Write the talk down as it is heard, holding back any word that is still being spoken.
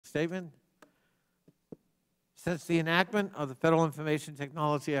statement. Since the enactment of the Federal Information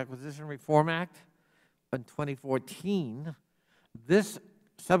Technology Acquisition Reform Act in 2014, this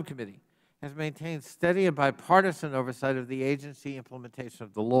subcommittee has maintained steady and bipartisan oversight of the agency implementation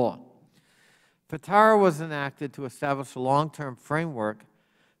of the law. Fitara was enacted to establish a long-term framework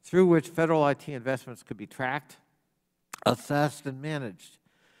through which federal IT investments could be tracked, assessed, and managed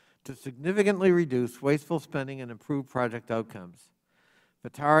to significantly reduce wasteful spending and improve project outcomes.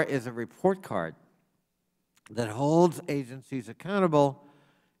 Fitara is a report card that holds agencies accountable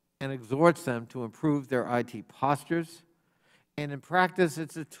and exhorts them to improve their IT postures, and in practice,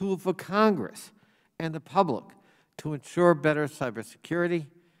 it's a tool for Congress and the public to ensure better cybersecurity,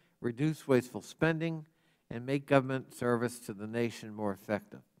 reduce wasteful spending, and make government service to the nation more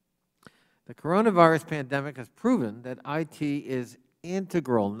effective. The coronavirus pandemic has proven that IT is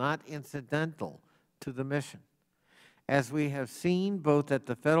integral, not incidental, to the mission. As we have seen both at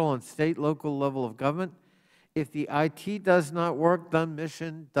the federal and state local level of government, if the IT does not work, the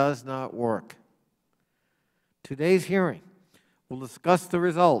mission does not work. Today's hearing will discuss the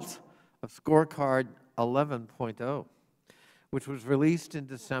results of Scorecard 11.0, which was released in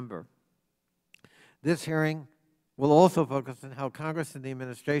December. This hearing will also focus on how Congress and the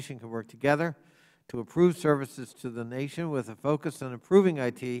administration can work together to improve services to the nation with a focus on improving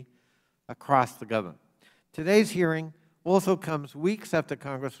IT across the government. Today's hearing also comes weeks after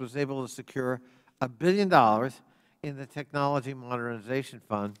Congress was able to secure $1 billion in the Technology Modernization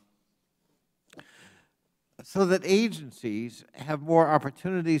Fund so that agencies have more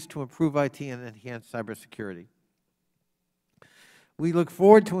opportunities to improve IT and enhance cybersecurity. We look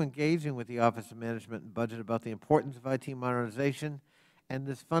forward to engaging with the Office of Management and Budget about the importance of IT modernization and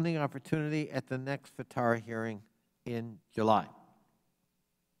this funding opportunity at the next Fitara hearing in July.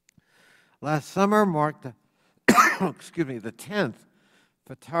 Last summer marked the, the 10th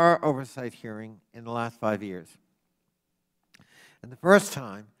Fitara oversight hearing in the last 5 years, and the first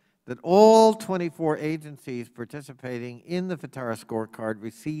time that all 24 agencies participating in the Fitara scorecard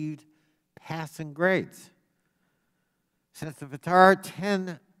received passing grades. Since the Fitara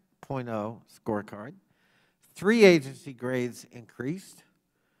 10.0 scorecard, 3 agency grades increased,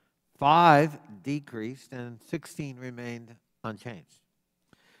 5 decreased, and 16 remained unchanged.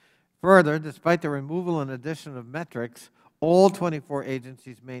 Further, despite the removal and addition of metrics, all 24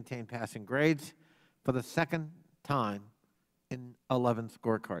 agencies maintained passing grades for the second time in 11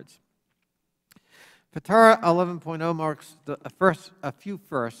 scorecards. Fitara 11.0 marks a few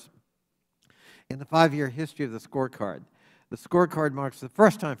firsts in the 5-year history of the scorecard. The scorecard marks the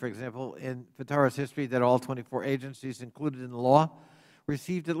first time, for example, in Fitara's history that all 24 agencies included in the law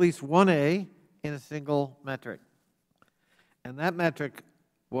received at least 1 A in a single metric. And that metric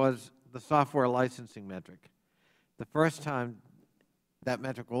was the software licensing metric. The first time that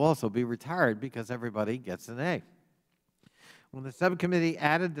metric will also be retired because everybody gets an A. When the subcommittee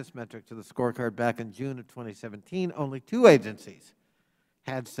added this metric to the scorecard back in June of 2017, only 2 agencies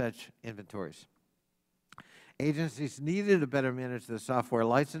had such inventories. Agencies needed to better manage their software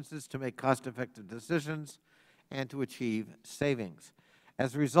licenses to make cost-effective decisions and to achieve savings.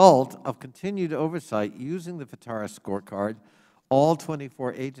 As a result of continued oversight using the Fitara scorecard, all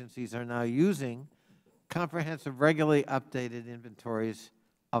 24 agencies are now using comprehensive, regularly updated inventories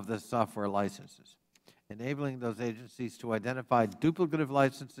of the software licenses, enabling those agencies to identify duplicative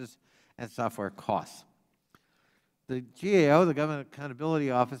licenses and software costs. The GAO, the Government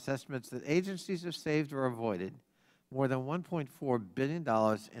Accountability Office, estimates that agencies have saved or avoided more than $1.4 billion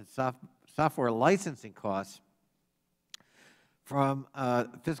in software licensing costs from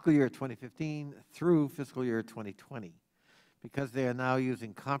fiscal year 2015 through fiscal year 2020, because they are now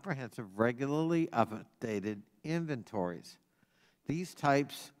using comprehensive, regularly updated inventories. These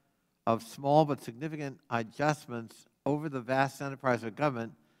types of small but significant adjustments over the vast enterprise of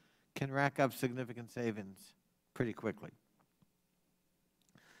government can rack up significant savings pretty quickly.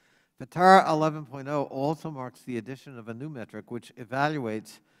 Fitara 11.0 also marks the addition of a new metric which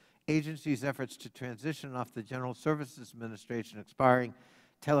evaluates agencies' efforts to transition off the General Services Administration expiring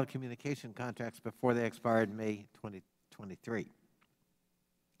telecommunication contracts before they expired in May 2023.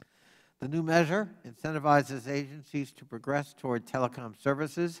 The new measure incentivizes agencies to progress toward telecom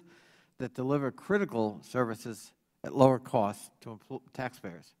services that deliver critical services at lower costs to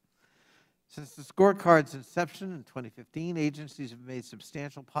taxpayers. Since the scorecard's inception in 2015, agencies have made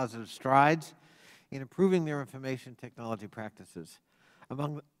substantial positive strides in improving their information technology practices.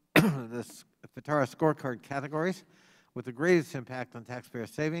 Among the Fitara scorecard categories with the greatest impact on taxpayer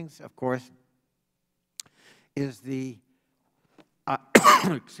savings, of course, is the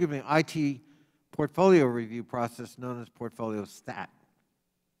IT portfolio review process known as Portfolio Stat.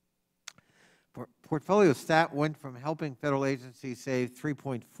 Portfolio stat went from helping federal agencies save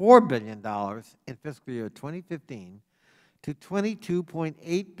 $3.4 billion in fiscal year 2015 to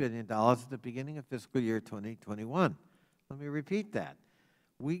 $22.8 billion at the beginning of fiscal year 2021. Let me repeat that.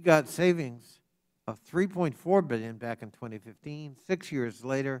 We got savings of $3.4 billion back in 2015. 6 years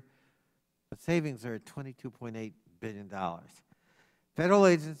later, the savings are at $22.8 billion. Federal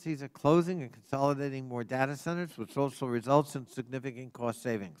agencies are closing and consolidating more data centers, which also results in significant cost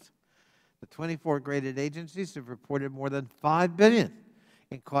savings. The 24 graded agencies have reported more than $5 billion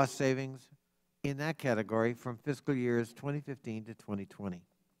in cost savings in that category from fiscal years 2015 to 2020.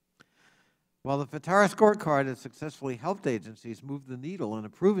 While the Fitara scorecard has successfully helped agencies move the needle in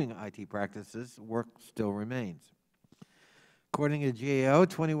improving IT practices, work still remains. According to GAO,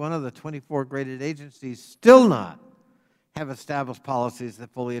 21 of the 24 graded agencies still not have established policies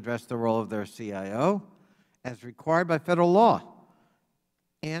that fully address the role of their CIO as required by federal law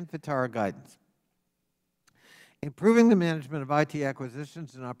and Fitara guidance. Improving the management of IT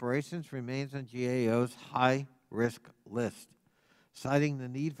acquisitions and operations remains on GAO's high-risk list, citing the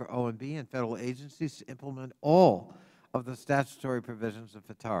need for OMB and federal agencies to implement all of the statutory provisions of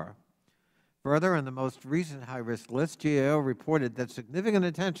Fitara. Further, in the most recent high-risk list, GAO reported that significant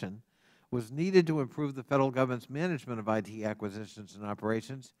attention was needed to improve the federal government's management of IT acquisitions and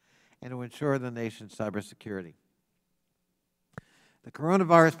operations and to ensure the nation's cybersecurity. The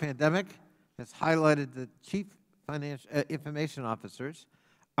coronavirus pandemic has highlighted that chief information officers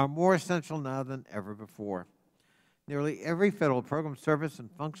are more essential now than ever before. Nearly every federal program, service, and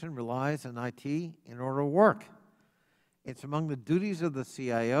function relies on IT in order to work. It's among the duties of the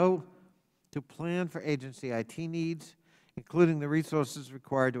CIO to plan for agency IT needs, including the resources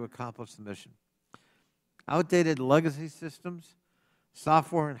required to accomplish the mission. Outdated legacy systems,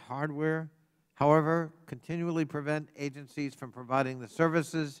 software and hardware, however, continually prevent agencies from providing the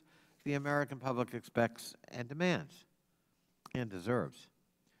services the American public expects and demands and deserves.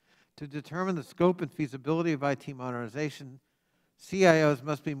 To determine the scope and feasibility of IT modernization, CIOs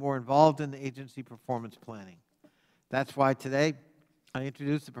must be more involved in agency performance planning. That's why today I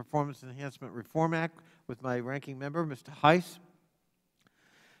introduced the Performance Enhancement Reform Act with my ranking member, Mr. Heiss.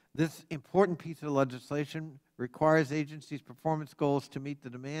 This important piece of legislation requires agencies' performance goals to meet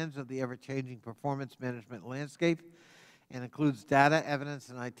the demands of the ever-changing performance management landscape and includes data, evidence,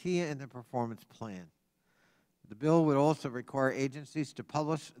 and IT in the performance plan. The bill would also require agencies to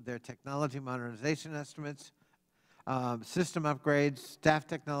publish their technology modernization estimates, system upgrades, staff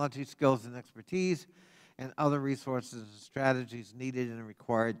technology skills and expertise, and other resources and strategies needed and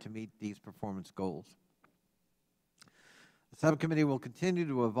required to meet these performance goals. The subcommittee will continue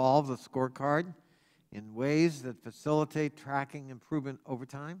to evolve the scorecard in ways that facilitate tracking improvement over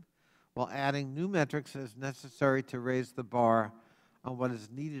time, while adding new metrics as necessary to raise the bar on what is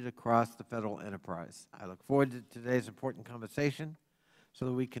needed across the federal enterprise. I look forward to today's important conversation so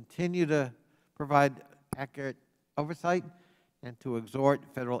that we continue to provide accurate oversight and to exhort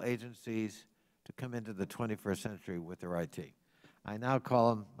federal agencies to come into the 21st century with their IT. I now call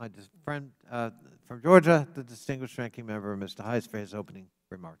on my friend from Georgia, the distinguished ranking member, Mr. Heiss, for his opening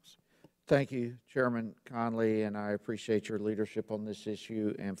remarks. Thank you, Chairman Connolly, and I appreciate your leadership on this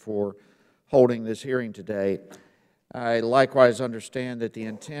issue and for holding this hearing today. I likewise understand that the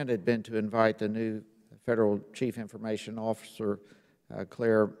intent had been to invite the new Federal Chief Information Officer,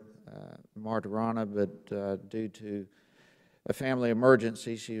 Claire Martirana, but due to a family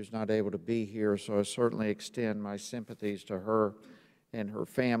emergency, she was not able to be here, so I certainly extend my sympathies to her and her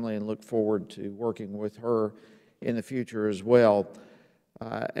family and look forward to working with her in the future as well.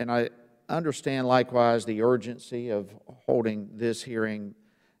 And I understand likewise the urgency of holding this hearing,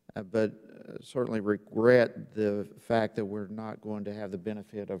 but certainly regret the fact that we're not going to have the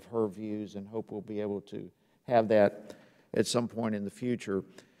benefit of her views and hope we'll be able to have that at some point in the future.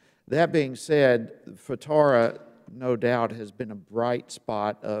 That being said, Fitara no doubt has been a bright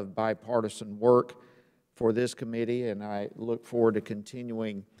spot of bipartisan work for this committee, and I look forward to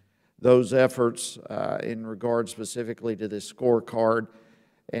continuing those efforts in regard specifically to this scorecard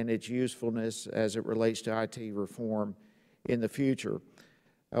and its usefulness as it relates to IT reform in the future.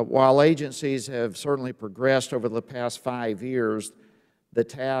 While agencies have certainly progressed over the past 5 years, the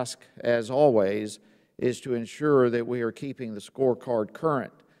task, as always, is to ensure that we are keeping the scorecard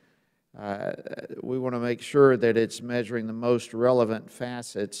current. We want to make sure that it's measuring the most relevant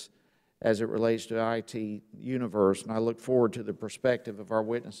facets as it relates to the IT universe, and I look forward to the perspective of our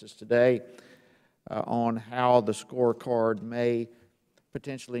witnesses today on how the scorecard may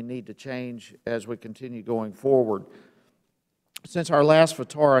potentially need to change as we continue going forward. Since our last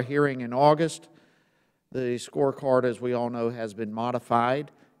Fitara hearing in August, the scorecard, as we all know, has been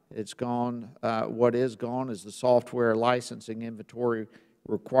modified It's gone. What is gone is the software licensing inventory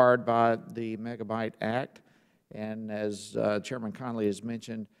required by the Megabyte Act. And as Chairman Connolly has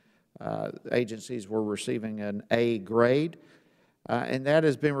mentioned, agencies were receiving an A grade, and that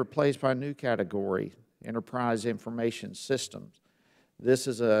has been replaced by a new category, Enterprise Information Systems. This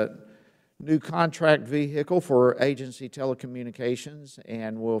is a new contract vehicle for agency telecommunications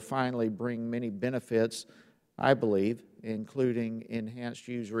and will finally bring many benefits, I believe, including enhanced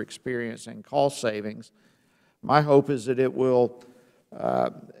user experience and cost savings. My hope is that it will,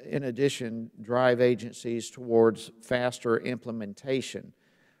 in addition, drive agencies towards faster implementation,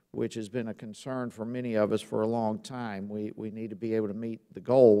 which has been a concern for many of us for a long time. We need to be able to meet the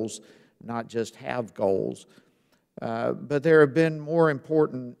goals, not just have goals. But there have been more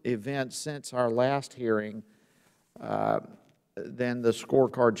important events since our last hearing than the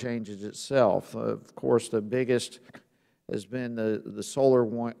scorecard changes itself. Of course, the biggest has been the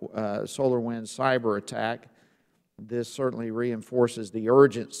SolarWinds cyber attack. This certainly reinforces the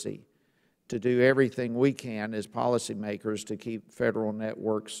urgency to do everything we can as policymakers to keep federal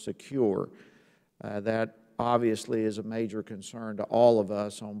networks secure. That obviously is a major concern to all of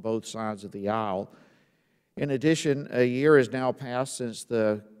us on both sides of the aisle. In addition, a year has now passed since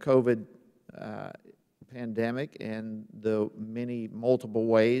the COVID pandemic and the many multiple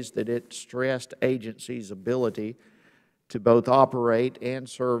ways that it stressed agencies' ability to both operate and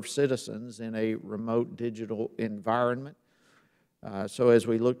serve citizens in a remote digital environment. So as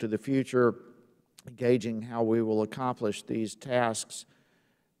we look to the future, gauging how we will accomplish these tasks,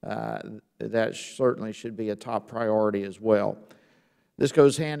 that certainly should be a top priority as well. This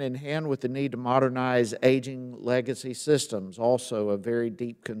goes hand in hand with the need to modernize aging legacy systems, also a very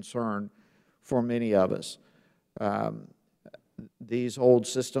deep concern for many of us. These old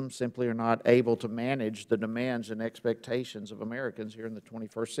systems simply are not able to manage the demands and expectations of Americans here in the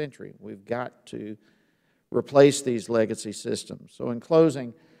 21st century. We've got to replace these legacy systems. So in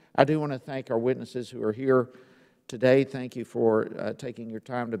closing, I do want to thank our witnesses who are here today. Thank you for taking your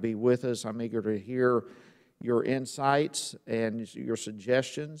time to be with us. I'm eager to hear your insights and your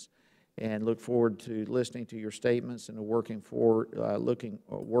suggestions, and look forward to listening to your statements and working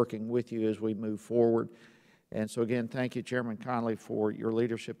with you as we move forward. And so again, thank you, Chairman Connolly, for your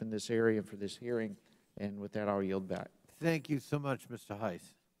leadership in this area and for this hearing. And with that, I'll yield back. Thank you so much, Mr.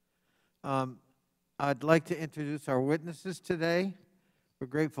 Heiss. I'd like to introduce our witnesses today. We're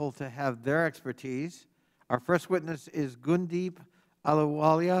grateful to have their expertise. Our first witness is Gundeep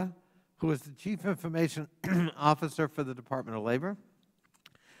Ahluwalia, who is the Chief Information Officer for the Department of Labor.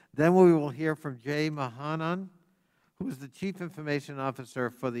 Then we will hear from Jay Mahanan, who is the Chief Information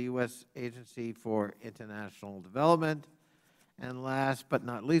Officer for the U.S. Agency for International Development. And last but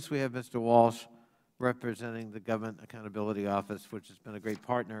not least, we have Mr. Walsh, representing the Government Accountability Office, which has been a great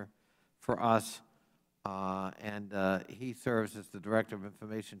partner for us. He serves as the Director of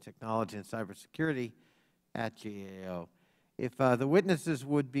Information Technology and Cybersecurity at GAO. If the witnesses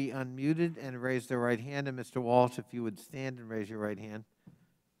would be unmuted and raise their right hand, and Mr. Walsh, if you would stand and raise your right hand.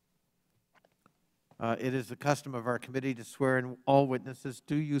 It is the custom of our committee to swear in all witnesses.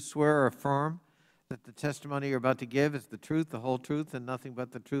 Do you swear or affirm that the testimony you're about to give is the truth, the whole truth, and nothing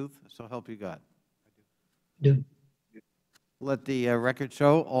but the truth? So help you God. I do. Let the record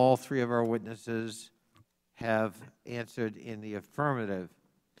show all three of our witnesses have answered in the affirmative.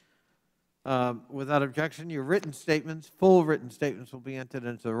 Without objection, your written statements, full written statements, will be entered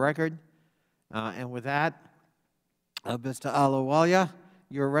into the record. And with that, Mr. Ahluwalia,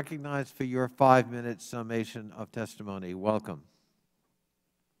 you're recognized for your 5-minute summation of testimony. Welcome.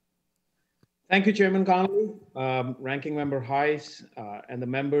 Thank you, Chairman Connolly, Ranking Member Heiss, and the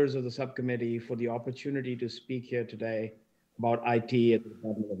members of the subcommittee for the opportunity to speak here today about IT at the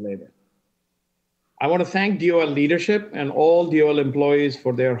Department of Labor. I want to thank DOL leadership and all DOL employees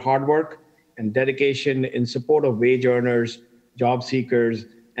for their hard work and dedication in support of wage earners, job seekers,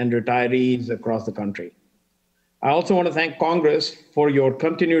 and retirees across the country. I also want to thank Congress for your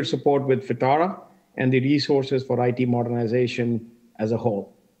continued support with Fitara and the resources for IT modernization as a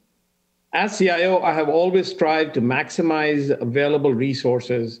whole. As CIO, I have always strived to maximize available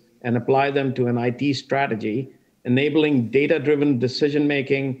resources and apply them to an IT strategy, enabling data-driven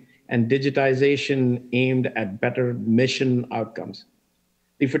decision-making and digitization aimed at better mission outcomes.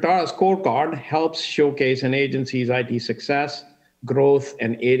 The Fitara scorecard helps showcase an agency's IT success, growth,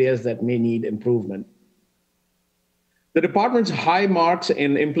 and areas that may need improvement. The department's high marks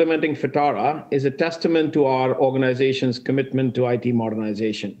in implementing Fitara is a testament to our organization's commitment to IT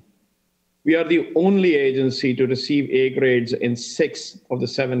modernization. We are the only agency to receive A grades in 6 of the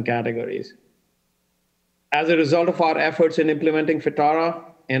 7 categories. As a result of our efforts in implementing Fitara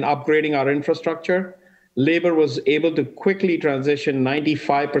and upgrading our infrastructure, labor was able to quickly transition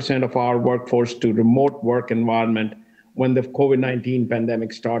 95% of our workforce to remote work environment when the COVID-19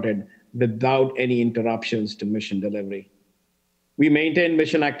 pandemic started without any interruptions to mission delivery. We maintained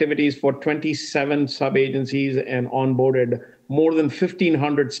mission activities for 27 sub-agencies and onboarded more than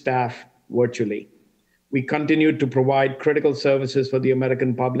 1,500 staff virtually. We continued to provide critical services for the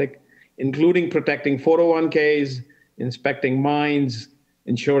American public, including protecting 401ks, inspecting mines,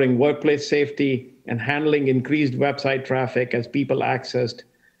 ensuring workplace safety, and handling increased website traffic as people accessed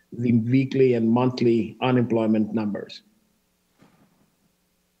the weekly and monthly unemployment numbers.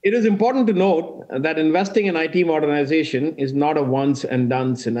 It is important to note that investing in IT modernization is not a once and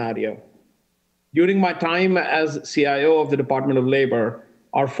done scenario. During my time as CIO of the Department of Labor,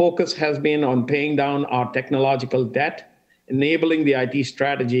 our focus has been on paying down our technological debt, enabling the IT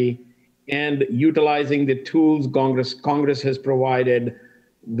strategy, and utilizing the tools Congress has provided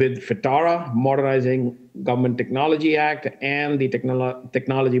with Fitara, Modernizing Government Technology Act, and the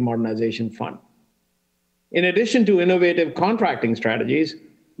Technology Modernization Fund. In addition to innovative contracting strategies,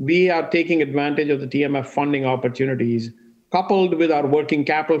 we are taking advantage of the TMF funding opportunities coupled with our working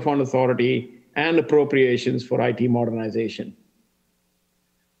capital fund authority and appropriations for IT modernization.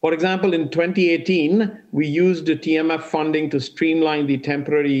 For example, in 2018, we used the TMF funding to streamline the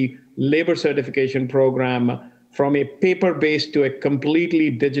temporary labor certification program from a paper-based to a completely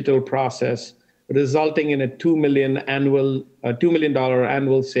digital process, resulting in a $2 million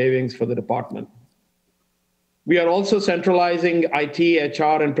annual savings for the department. We are also centralizing IT,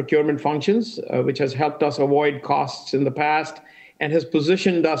 HR, and procurement functions, which has helped us avoid costs in the past and has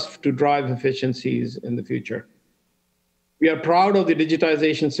positioned us to drive efficiencies in the future. We are proud of the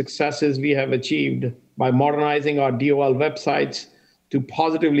digitization successes we have achieved by modernizing our DOL websites to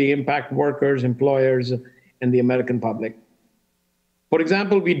positively impact workers, employers, and the American public. For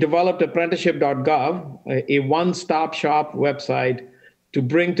example, we developed apprenticeship.gov, a one-stop shop website to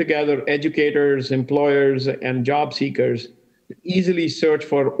bring together educators, employers, and job seekers to easily search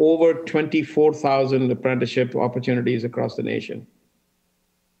for over 24,000 apprenticeship opportunities across the nation.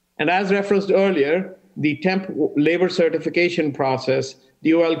 And as referenced earlier, the temp labor certification process,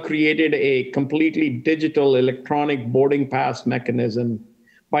 DOL created a completely digital electronic boarding pass mechanism.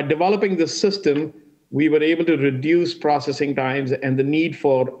 By developing this system, we were able to reduce processing times and the need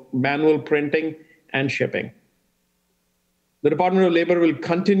for manual printing and shipping. The Department of Labor will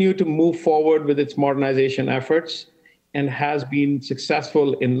continue to move forward with its modernization efforts and has been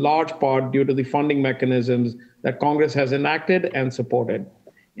successful in large part due to the funding mechanisms that Congress has enacted and supported.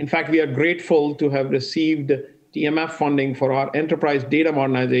 In fact, we are grateful to have received TMF funding for our Enterprise Data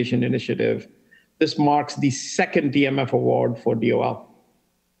Modernization Initiative. This marks the second TMF award for DOL.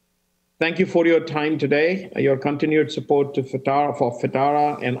 Thank you for your time today, your continued support to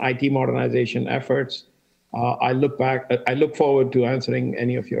Fitara and IT modernization efforts. I look forward to answering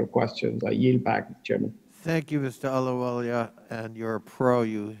any of your questions. I yield back, Chairman. Thank you, Mr. Ahluwalia, and you're a pro.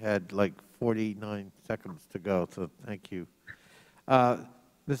 You had like 49 seconds to go, so thank you. Mr.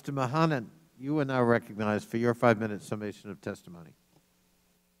 Mahanan, you are now recognized for your 5-minute summation of testimony.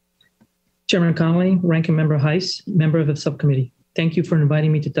 Chairman Connolly, Ranking Member Heiss, member of the subcommittee, thank you for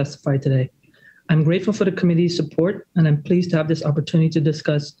inviting me to testify today. I'm grateful for the committee's support, and I'm pleased to have this opportunity to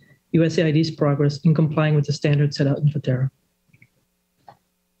discuss USAID's progress in complying with the standards set out in Fitara.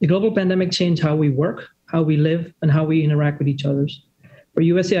 The global pandemic changed how we work, how we live, and how we interact with each other. For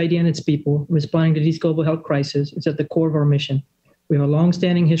USAID and its people, responding to these global health crises is at the core of our mission. We have a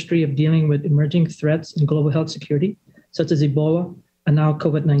long-standing history of dealing with emerging threats in global health security, such as Ebola and now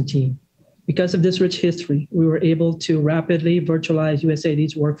COVID-19. Because of this rich history, we were able to rapidly virtualize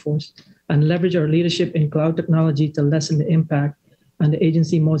USAID's workforce and leverage our leadership in cloud technology to lessen the impact on the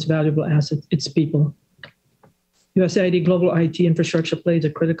agency's most valuable asset, its people. USAID global IT infrastructure plays a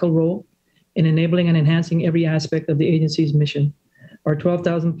critical role in enabling and enhancing every aspect of the agency's mission. Our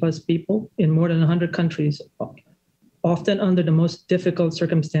 12,000 plus people in more than 100 countries, often under the most difficult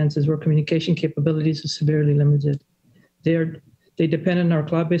circumstances where communication capabilities are severely limited. They depend on our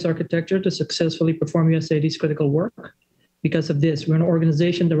cloud-based architecture to successfully perform USAID's critical work. Because of this, we're an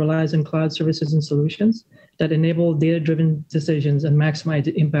organization that relies on cloud services and solutions that enable data-driven decisions and maximize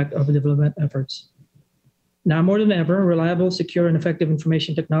the impact of the development efforts. Now more than ever, reliable, secure, and effective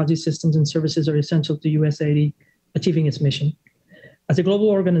information technology systems and services are essential to USAID achieving its mission. As a global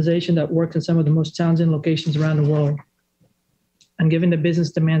organization that works in some of the most challenging locations around the world, and given the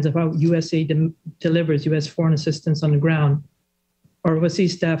business demands of how USAID delivers U.S. foreign assistance on the ground, our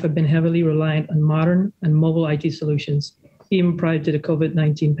overseas staff have been heavily reliant on modern and mobile IT solutions, even prior to the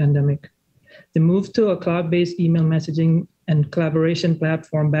COVID-19 pandemic. The move to a cloud-based email messaging and collaboration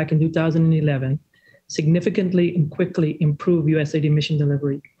platform back in 2011 significantly and quickly improved USAID mission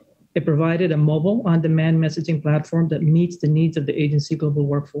delivery. It provided a mobile, on-demand messaging platform that meets the needs of the agency global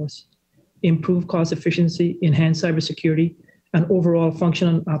workforce, improved cost efficiency, enhanced cybersecurity, and overall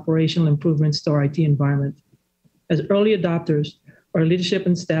functional and operational improvements to our IT environment. As early adopters, our leadership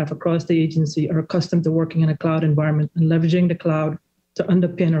and staff across the agency are accustomed to working in a cloud environment and leveraging the cloud to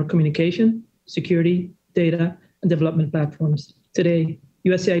underpin our communication, security, data, and development platforms. Today,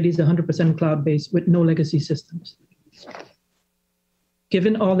 USAID is 100% cloud-based with no legacy systems.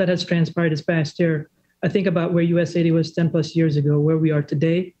 Given all that has transpired this past year, I think about where USAID was 10 plus years ago, where we are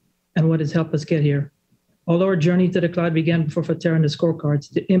today, and what has helped us get here. Although our journey to the cloud began before Fitara and the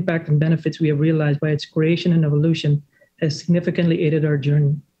scorecards, the impact and benefits we have realized by its creation and evolution has significantly aided our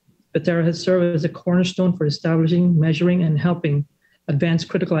journey. Fitara has served as a cornerstone for establishing, measuring, and helping advance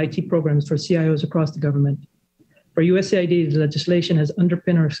critical IT programs for CIOs across the government. For USAID, the legislation has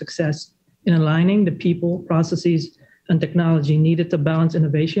underpinned our success in aligning the people, processes, and technology needed to balance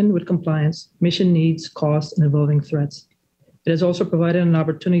innovation with compliance, mission needs, costs, and evolving threats. It has also provided an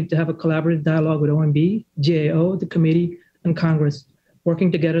opportunity to have a collaborative dialogue with OMB, GAO, the committee, and Congress,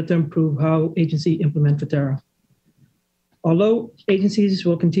 working together to improve how agencies implement Fitara. Although agencies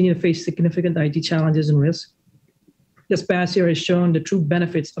will continue to face significant IT challenges and risks, this past year has shown the true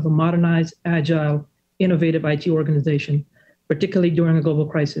benefits of a modernized, agile, innovative IT organization, particularly during a global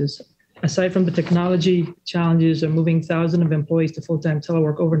crisis. Aside from the technology challenges of moving thousands of employees to full-time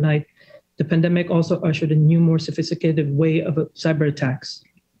telework overnight, the pandemic also ushered a new, more sophisticated way of cyber attacks.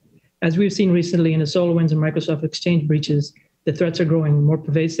 As we've seen recently in the SolarWinds and Microsoft Exchange breaches, the threats are growing more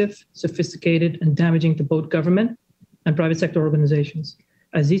pervasive, sophisticated, and damaging to both government and private sector organizations.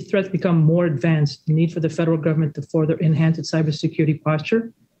 As these threats become more advanced, the need for the federal government to further enhance its cybersecurity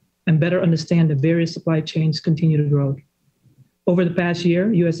posture and better understand the various supply chains continue to grow. Over the past year,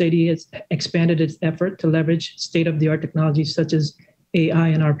 USAID has expanded its effort to leverage state-of-the-art technologies such as AI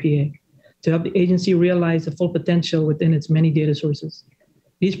and RPA to help the agency realize the full potential within its many data sources.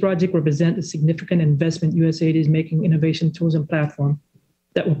 These projects represent a significant investment USAID is making in innovation tools and platforms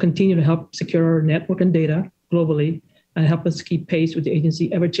that will continue to help secure our network and data globally and help us keep pace with the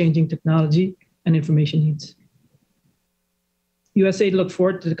agency's ever-changing technology and information needs. USAID looks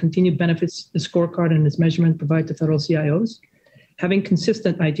forward to the continued benefits the scorecard and its measurement provide to federal CIOs. Having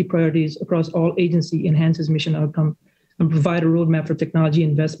consistent IT priorities across all agencies enhances mission outcome and provide a roadmap for technology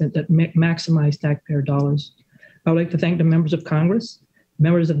investment that maximize taxpayer dollars. I would like to thank the members of Congress,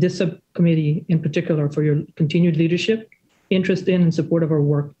 members of this subcommittee in particular, for your continued leadership, interest in, and support of our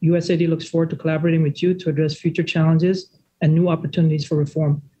work. USAID looks forward to collaborating with you to address future challenges and new opportunities for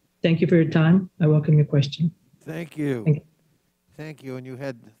reform. Thank you for your time. I welcome your question. Thank you. Thank you. Thank you. And you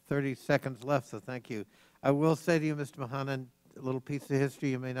had 30 seconds left, so thank you. I will say to you, Mr. Mohanan, a little piece of history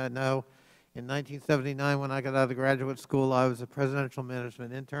you may not know. In 1979, when I got out of graduate school, I was a presidential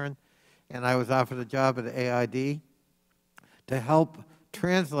management intern, and I was offered a job at AID to help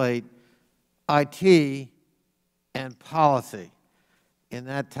translate IT and policy. In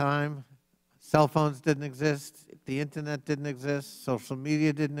that time, cell phones didn't exist, the internet didn't exist, social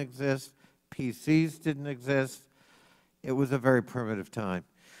media didn't exist, PCs didn't exist. It was a very primitive time.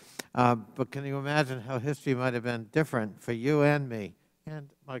 But can you imagine how history might have been different for you and me and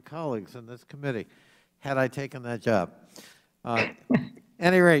my colleagues in this committee had I taken that job? At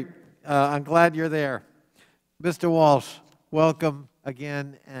any rate, I'm glad you're there. Mr. Walsh, welcome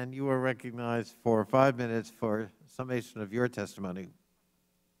again, and you are recognized for 5 minutes for summation of your testimony.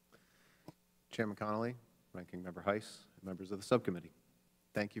 Chairman Connolly, Ranking Member Heiss, members of the subcommittee,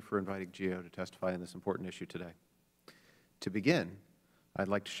 thank you for inviting GAO to testify on this important issue today. To begin, I'd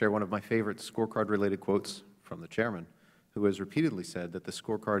like to share one of my favorite scorecard-related quotes from the chairman, who has repeatedly said that the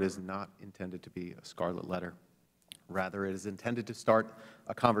scorecard is not intended to be a scarlet letter. Rather, it is intended to start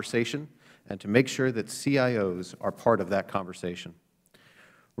a conversation and to make sure that CIOs are part of that conversation.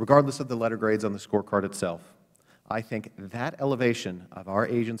 Regardless of the letter grades on the scorecard itself, I think that elevation of our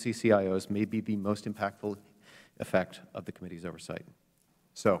agency CIOs may be the most impactful effect of the committee's oversight.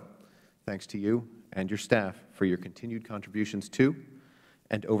 So, thanks to you and your staff for your continued contributions to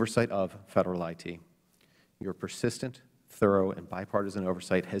and oversight of federal IT. Your persistent, thorough, and bipartisan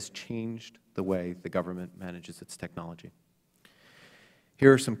oversight has changed the way the government manages its technology.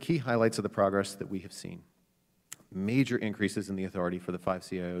 Here are some key highlights of the progress that we have seen. Major increases in the authority for the 5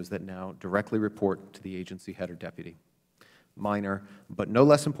 CIOs that now directly report to the agency head or deputy. Minor, but no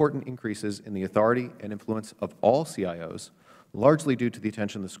less important increases in the authority and influence of all CIOs, largely due to the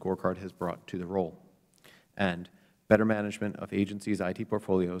attention the scorecard has brought to the role. And better management of agencies' IT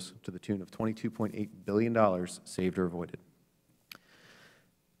portfolios to the tune of $22.8 billion saved or avoided.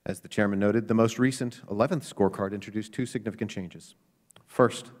 As the chairman noted, the most recent 11th scorecard introduced two significant changes.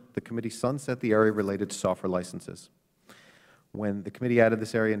 First, the committee sunset the area related to software licenses. When the committee added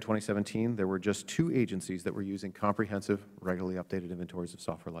this area in 2017, there were just 2 agencies that were using comprehensive, regularly updated inventories of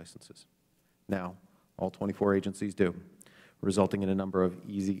software licenses. Now, all 24 agencies do, resulting in a number of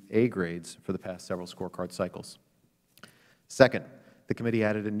easy A grades for the past several scorecard cycles. Second, the committee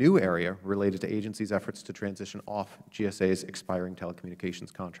added a new area related to agencies' efforts to transition off GSA's expiring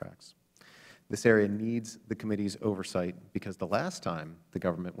telecommunications contracts. This area needs the committee's oversight because the last time the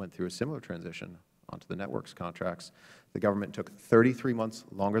government went through a similar transition onto the networks contracts, the government took 33 months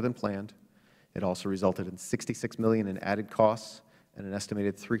longer than planned. It also resulted in $66 million in added costs and an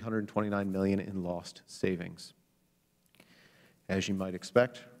estimated $329 million in lost savings. As you might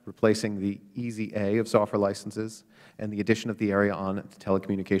expect, replacing the easy A of software licenses and the addition of the area on the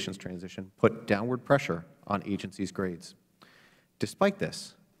telecommunications transition put downward pressure on agencies' grades. Despite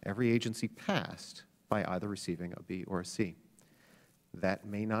this, every agency passed by either receiving a B or a C. That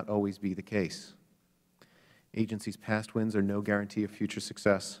may not always be the case. Agencies' past wins are no guarantee of future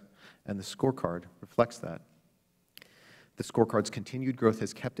success, and the scorecard reflects that. The scorecard's continued growth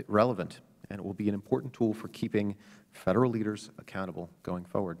has kept it relevant, and it will be an important tool for keeping federal leaders accountable going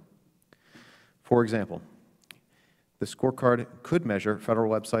forward. For example, the scorecard could measure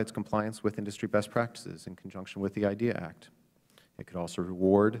federal websites' compliance with industry best practices in conjunction with the IDEA Act. It could also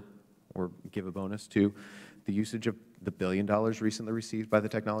reward or give a bonus to the usage of the $1 billion recently received by the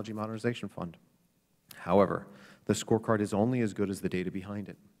Technology Modernization Fund. However, the scorecard is only as good as the data behind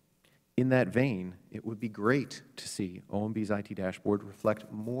it. In that vein, it would be great to see OMB's IT dashboard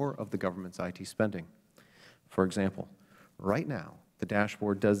reflect more of the government's IT spending. For example, right now, the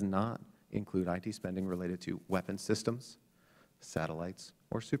dashboard does not include IT spending related to weapons systems, satellites,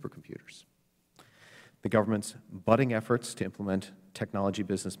 or supercomputers. The government's budding efforts to implement technology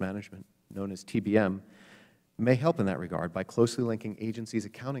business management, known as TBM, may help in that regard by closely linking agencies'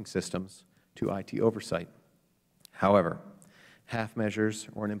 accounting systems to IT oversight. However, half measures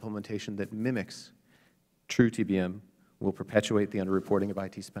or an implementation that mimics true TBM will perpetuate the underreporting of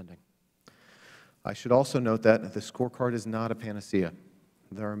IT spending. I should also note that the scorecard is not a panacea.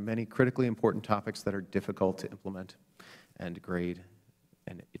 There are many critically important topics that are difficult to implement and grade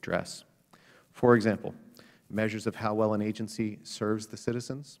and address. For example, measures of how well an agency serves the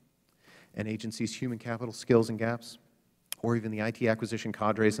citizens, an agency's human capital skills and gaps, or even the IT acquisition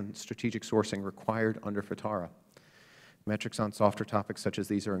cadres and strategic sourcing required under Fitara. Metrics on softer topics such as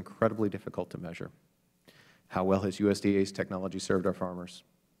these are incredibly difficult to measure. How well has USDA's technology served our farmers?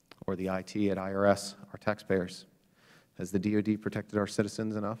 Or the IT at IRS, our taxpayers? Has the DoD protected our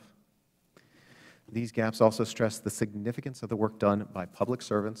citizens enough? These gaps also stress the significance of the work done by public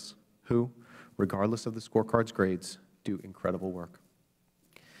servants who, regardless of the scorecard's grades, do incredible work.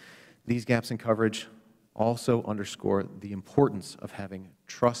 These gaps in coverage also underscore the importance of having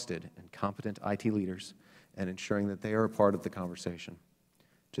trusted and competent IT leaders and ensuring that they are a part of the conversation.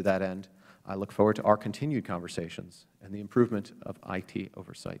 To that end, I look forward to our continued conversations and the improvement of IT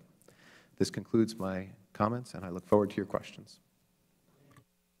oversight. This concludes my comments, and I look forward to your questions.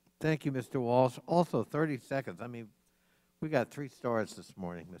 Thank you, Mr. Walsh. Also, 30 seconds. I mean, we got 3 stars this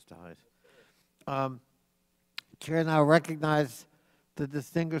morning, Mr. Heiss. Chair now recognize the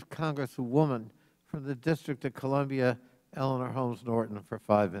distinguished Congresswoman from the District of Columbia, Eleanor Holmes Norton, for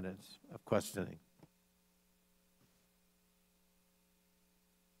 5 minutes of questioning.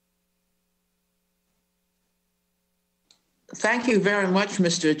 Thank you very much,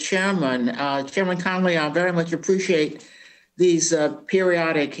 Mr. Chairman. Chairman Connolly, I very much appreciate these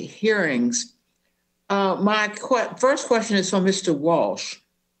periodic hearings. My first question is for Mr. Walsh.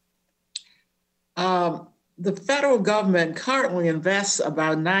 The federal government currently invests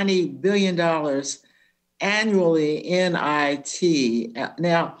about $90 billion annually in IT.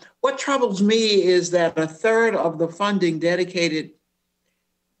 Now, what troubles me is that a third of the funding dedicated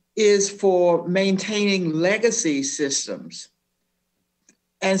is for maintaining legacy systems.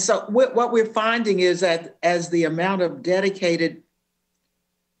 And so what we're finding is that as the amount of dedicated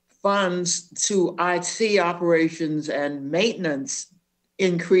funds to IT operations and maintenance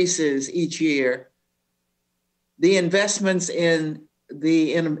increases each year, the investments in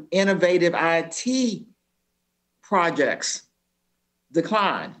the innovative IT projects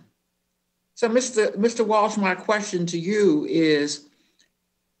decline. So Mr. Walsh, my question to you is,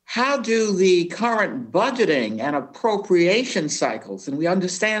 how do the current budgeting and appropriation cycles, and we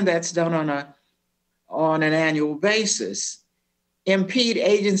understand that's done on an annual basis, impede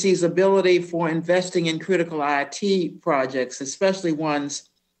agencies' ability for investing in critical IT projects, especially ones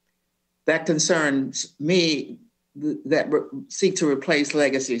that concerns me seek to replace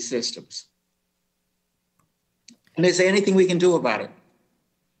legacy systems. And is there anything we can do about it?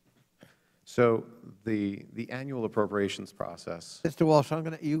 So the annual appropriations process. Mr. Walsh,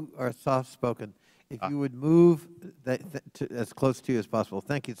 you are soft-spoken. If you would move that as close to you as possible.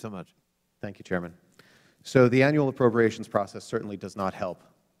 Thank you so much. Thank you, Chairman. So the annual appropriations process certainly does not help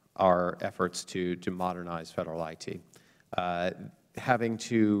our efforts to modernize federal IT. Having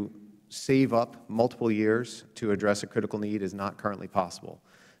to save up multiple years to address a critical need is not currently possible.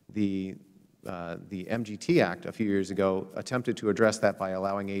 The MGT Act a few years ago attempted to address that by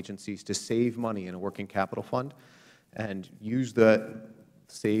allowing agencies to save money in a working capital fund and use the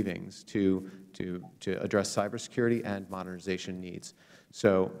savings to address cybersecurity and modernization needs.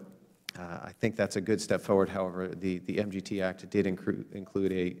 So I think that's a good step forward. However, the MGT Act did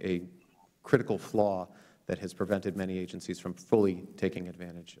include a critical flaw that has prevented many agencies from fully taking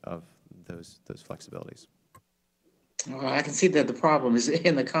advantage of those flexibilities. Well, I can see that the problem is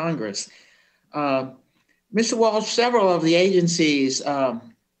in the Congress. Mr. Walsh, several of the agencies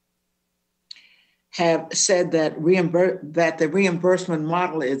have said that the reimbursement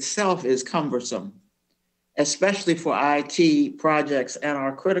model itself is cumbersome, especially for IT projects, and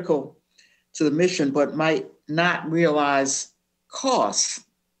are critical to the mission, but might not realize costs.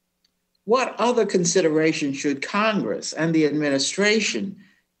 What other considerations should Congress and the administration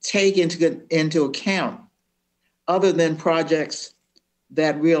take into account other than projects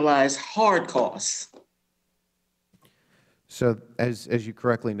that realize hard costs? So as you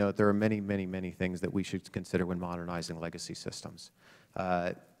correctly note, there are many, many, many things that we should consider when modernizing legacy systems.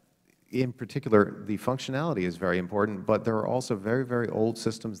 In particular, the functionality is very important, but there are also very, very old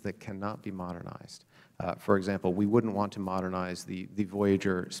systems that cannot be modernized. For example, we wouldn't want to modernize the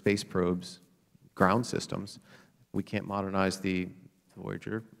Voyager space probe's ground systems. We can't modernize the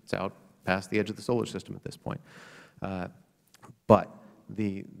Voyager. It's out past the edge of the solar system at this point. But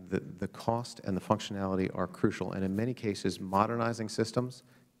the cost and the functionality are crucial, and in many cases, modernizing systems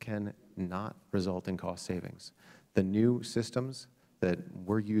can not result in cost savings. The new systems that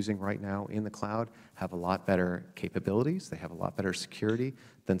we're using right now in the cloud have a lot better capabilities. They have a lot better security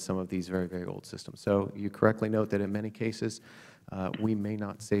than some of these very, very old systems. So you correctly note that in many cases, we may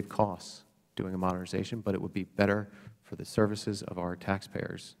not save costs doing a modernization, but it would be better for the services of our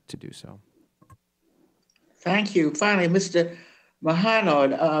taxpayers to do so. Thank you. Finally, Mr.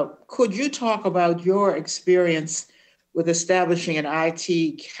 Mahanod, could you talk about your experience with establishing an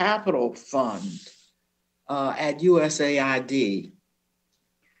IT capital fund at USAID?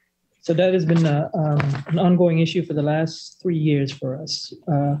 So that has been an ongoing issue for the last 3 years for us.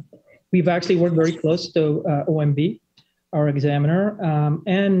 We've actually worked very close to OMB, our examiner,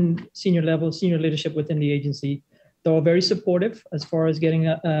 and senior leadership within the agency. They're all very supportive as far as getting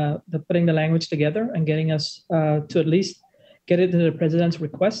putting the language together and getting us to at least get it to the president's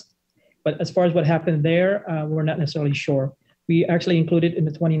request. But as far as what happened there, we're not necessarily sure. We actually included in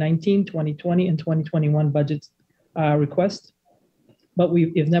the 2019, 2020, and 2021 budget request, but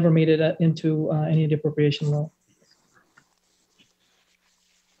we've never made it into any of the appropriation law.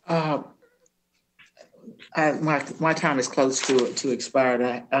 My time is close to expired.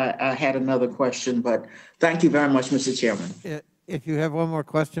 I had another question, but thank you very much, Mr. Chairman. If you have one more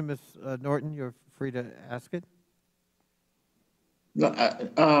question, Ms. Norton, you're free to ask it.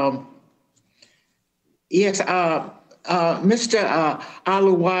 Yes, Mr.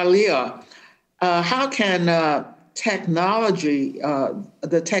 Aluwalia, how can technology,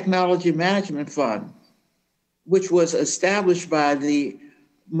 the Technology Management Fund, which was established by the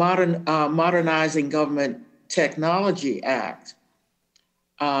Modernizing Government Technology Act,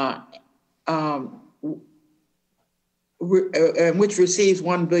 which receives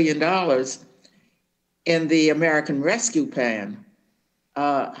 $1 billion in the American Rescue Plan,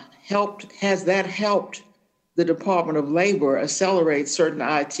 has that helped the Department of Labor accelerate certain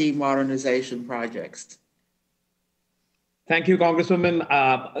IT modernization projects? Thank you, Congresswoman.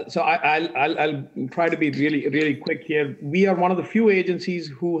 So I'll try to be really quick here. We are one of the few agencies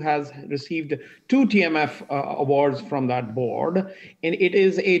who has received 2 TMF awards from that board. And it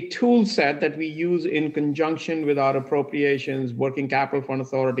is a tool set that we use in conjunction with our appropriations, working capital fund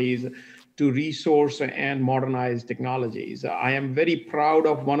authorities to resource and modernize technologies. I am very proud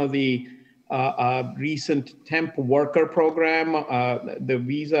of one of the recent temp worker program. The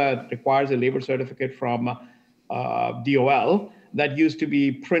visa requires a labor certificate from DOL that used to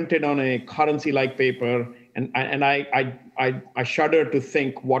be printed on a currency-like paper, and I shudder to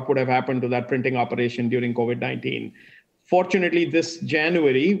think what would have happened to that printing operation during COVID-19. Fortunately, this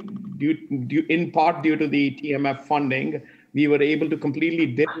January, in part due to the TMF funding, we were able to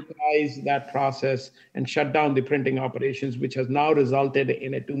completely digitize that process and shut down the printing operations, which has now resulted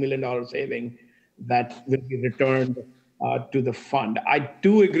in a $2 million saving that will be returned to the fund. I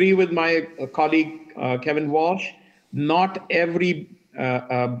do agree with my colleague, Kevin Walsh. Not every,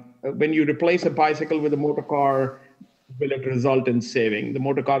 when you replace a bicycle with a motor car, will it result in saving? The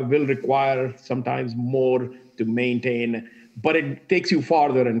motor car will require sometimes more to maintain, but it takes you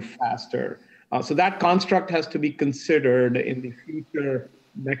farther and faster. So that construct has to be considered in the future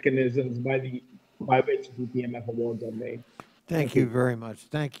mechanisms by which DPMF awards are made. Thank you very much.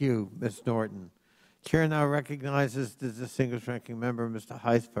 Thank you, Ms. Norton. Chair now recognizes the distinguished ranking member, Mr.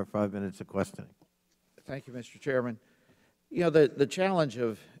 Heiss, for 5 minutes of questioning. Thank you, Mr. Chairman. You know, the challenge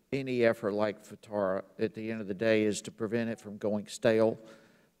of any effort like Fitara at the end of the day is to prevent it from going stale.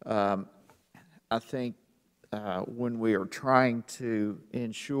 I think when we are trying to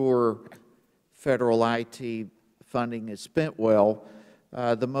ensure federal IT funding is spent well,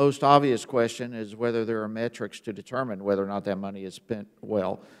 the most obvious question is whether there are metrics to determine whether or not that money is spent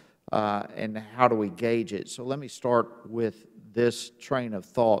well, and how do we gauge it. So let me start with this train of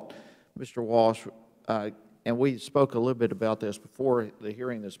thought. Mr. Walsh, and we spoke a little bit about this before the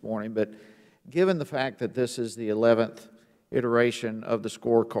hearing this morning, but given the fact that this is the 11th iteration of the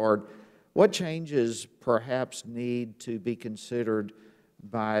scorecard, what changes perhaps need to be considered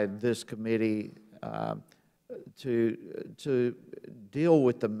by this committee to deal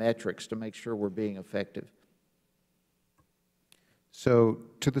with the metrics to make sure we're being effective? So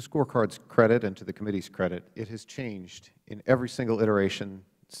to the scorecard's credit and to the committee's credit, it has changed in every single iteration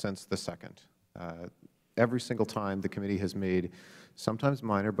since the second. Every single time the committee has made sometimes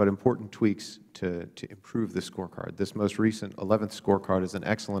minor but important tweaks to improve the scorecard. This most recent 11th scorecard is an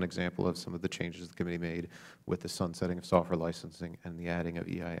excellent example of some of the changes the committee made with the sunsetting of software licensing and the adding of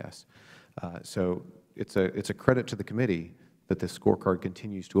EIS. So it's a credit to the committee that this scorecard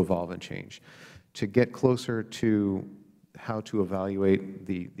continues to evolve and change. To get closer to how to evaluate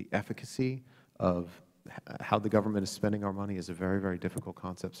the efficacy of how the government is spending our money is a very, very difficult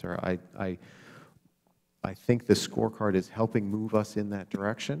concept, sir. I think the scorecard is helping move us in that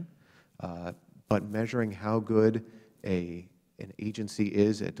direction, but measuring how good an agency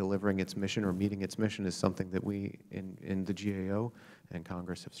is at delivering its mission or meeting its mission is something that we in the GAO and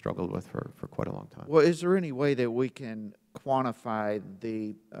Congress have struggled with for quite a long time. Well, is there any way that we can quantify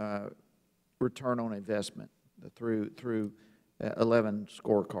the return on investment through 11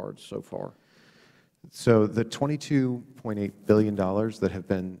 scorecards so far? So the $22.8 billion that have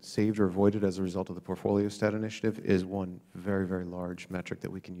been saved or avoided as a result of the portfolio stat initiative is one very, very large metric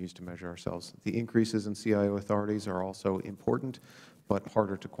that we can use to measure ourselves. The increases in CIO authorities are also important, but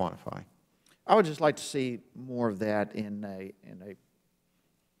harder to quantify. I would just like to see more of that on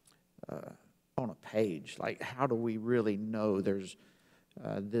a page. Like, how do we really know there's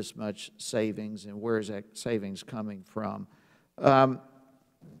this much savings, and where is that savings coming from?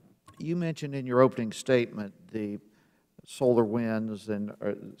 You mentioned in your opening statement the solar winds, and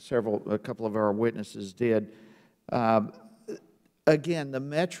a couple of our witnesses did. Again, the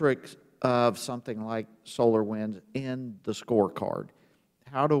metrics of something like solar winds in the scorecard,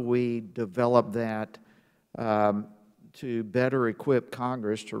 how do we develop that to better equip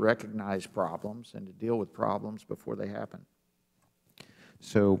Congress to recognize problems and to deal with problems before they happen?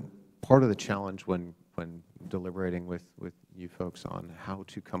 So part of the challenge when deliberating with you folks on how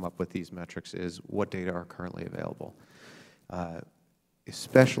to come up with these metrics is what data are currently available.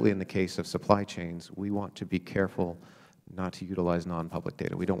 Especially in the case of supply chains, we want to be careful not to utilize non-public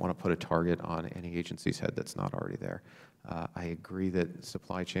data. We don't want to put a target on any agency's head that's not already there. I agree that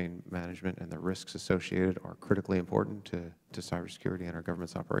supply chain management and the risks associated are critically important to cybersecurity and our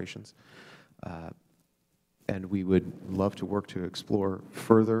government's operations. And we would love to work to explore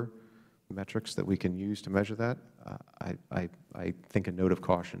further metrics that we can use to measure that. I think a note of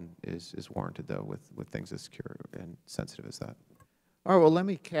caution is warranted, though, with things as secure and sensitive as that. All right, well, let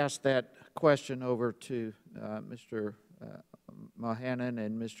me cast that question over to Mr. Mohannan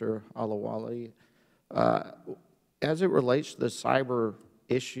and Mr. Alawali. As it relates to the cyber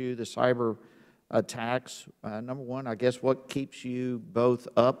issue, the cyber attacks, number one, I guess, what keeps you both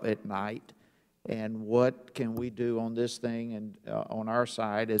up at night? And what can we do on this thing and on our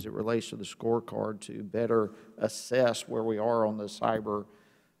side as it relates to the scorecard to better assess where we are on the cyber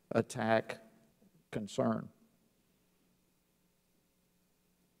attack concern?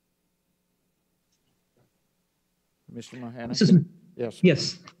 Mr. Mohannan? Yes.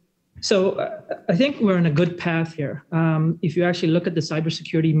 Yes. So I think we're on a good path here. If you actually look at the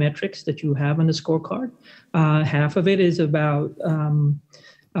cybersecurity metrics that you have on the scorecard, half of it is about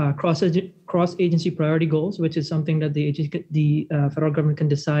cross-agency priority goals, which is something that the federal government can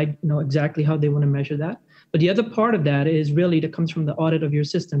decide, exactly how they want to measure that. But the other part of that is really that comes from the audit of your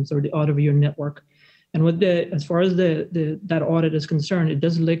systems or the audit of your network. And as far as that audit is concerned, it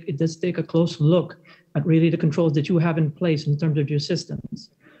does take a close look at really the controls that you have in place in terms of your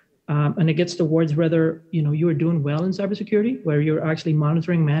systems. And it gets towards whether you are doing well in cybersecurity, where you're actually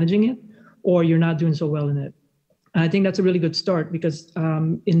monitoring, managing it, or you're not doing so well in it. And I think that's a really good start because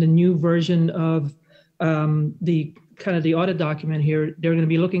in the new version of the audit document here, they're going to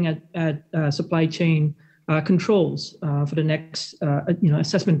be looking at supply chain controls for the next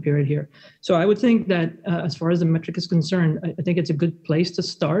assessment period here. So I would think that as far as the metric is concerned, I think it's a good place to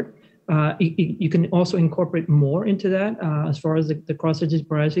start. You can also incorporate more into that as far as the cross-agency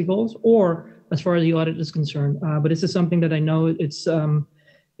priority goals, or as far as the audit is concerned. But this is something that I know it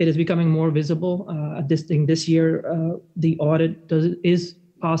is becoming more visible. This year, the audit is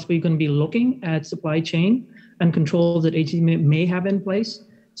possibly going to be looking at supply chain and controls that agency may have in place.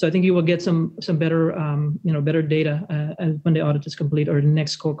 So I think you will get some better better data when the audit is complete or the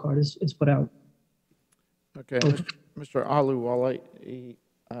next scorecard is put out. Okay, Mr.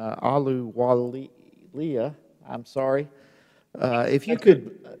 Aluwalia, I'm sorry. If you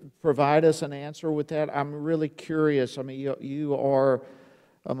could provide us an answer with that, I'm really curious. I mean, you are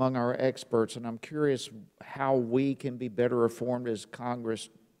among our experts, and I'm curious how we can be better informed as Congress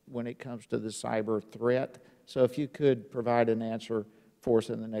when it comes to the cyber threat. So if you could provide an answer for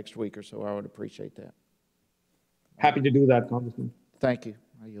us in the next week or so, I would appreciate that. Happy to do that, Congressman. Thank you.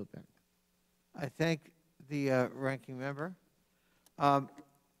 I yield back. I thank the ranking member.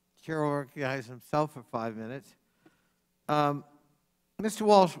 Chair will recognize himself for 5 minutes. Mr.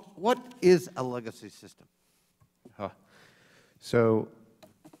 Walsh, what is a legacy system? So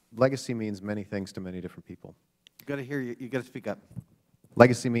legacy means many things to many different people. You got to hear you got to speak up.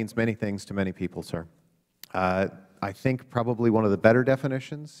 Legacy means many things to many people, sir. I think probably one of the better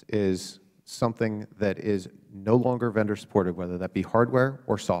definitions is something that is no longer vendor supported, whether that be hardware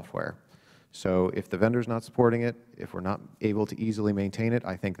or software. So if the vendor's not supporting it, if we're not able to easily maintain it,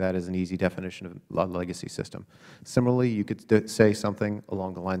 I think that is an easy definition of a legacy system. Similarly, you could say something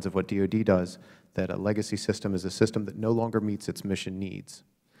along the lines of what DoD does, that a legacy system is a system that no longer meets its mission needs.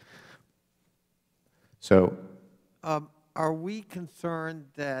 So are we concerned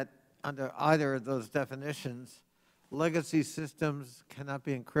that under either of those definitions, legacy systems cannot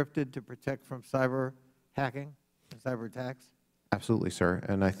be encrypted to protect from cyber hacking and cyber attacks? Absolutely, sir.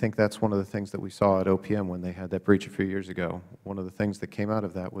 And I think that's one of the things that we saw at OPM when they had that breach a few years ago. One of the things that came out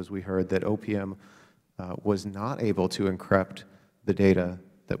of that was we heard that OPM was not able to encrypt the data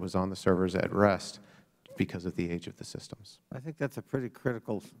that was on the servers at rest because of the age of the systems. I think that's a pretty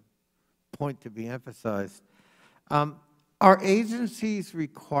critical point to be emphasized. Are agencies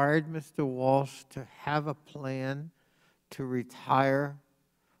required, Mr. Walsh, to have a plan to retire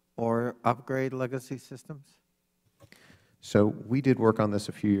or upgrade legacy systems? So we did work on this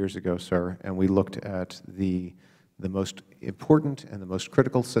a few years ago, sir, and we looked at the most important and the most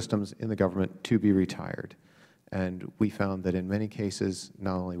critical systems in the government to be retired. And we found that in many cases,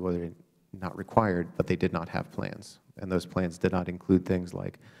 not only were they not required, but they did not have plans. And those plans did not include things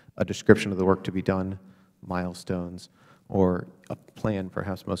like a description of the work to be done, milestones, or a plan,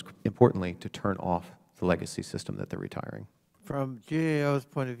 perhaps most importantly, to turn off the legacy system that they're retiring. From GAO's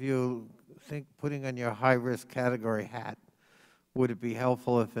point of view, think putting on your high-risk category hat, would it be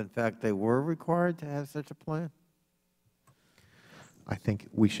helpful if, in fact, they were required to have such a plan? I think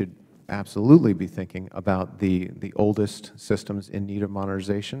we should absolutely be thinking about the oldest systems in need of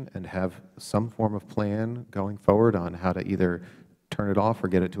modernization and have some form of plan going forward on how to either turn it off or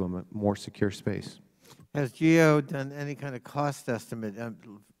get it to a more secure space. Has GAO done any kind of cost estimate,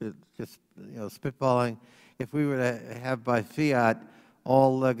 just spitballing, if we were to have by fiat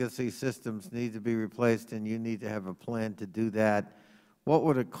all legacy systems need to be replaced and you need to have a plan to do that, what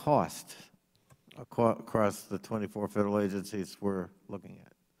would it cost across the 24 federal agencies we're looking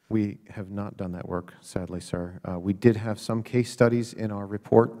at? We have not done that work, sadly, sir. We did have some case studies in our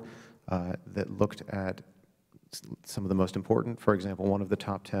report that looked at some of the most important. For example, one of the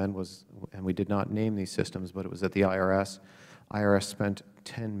top 10 was, and we did not name these systems, but it was at the IRS. IRS spent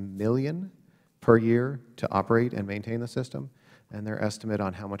 $10 million per year to operate and maintain the system, and their estimate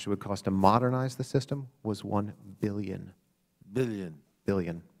on how much it would cost to modernize the system was $1 billion. Billion.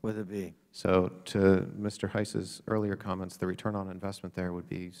 Would it be? So to Mr. Heiss's earlier comments, the return on investment there would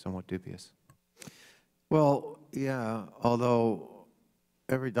be somewhat dubious. Well, yeah, although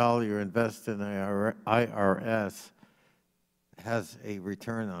every dollar you invest in IRS has a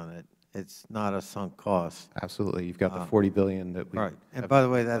return on it, It's not a sunk cost. Absolutely. You've got the $40 billion that we Right. And have by the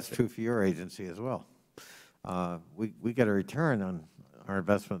way, that's invested. true for your agency as well. We get a return on our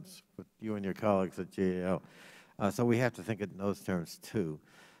investments with you and your colleagues at GAO. So we have to think in those terms too.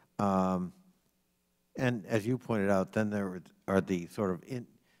 And as you pointed out, then there are the sort of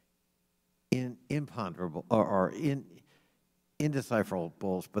imponderable or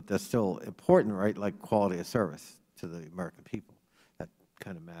indecipherables, but they're still important, right? Like quality of service to the American people. That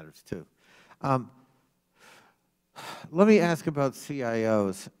kind of matters too. Let me ask about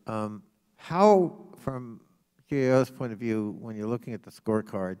CIOs. How, from GAO's point of view, when you're looking at the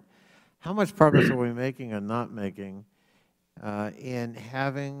scorecard, how much progress are we making or not making in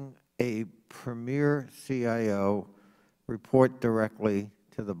having a premier CIO report directly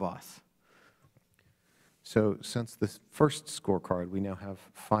to the boss? So since the first scorecard, we now have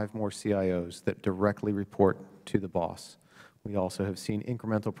 5 more CIOs that directly report to the boss. We also have seen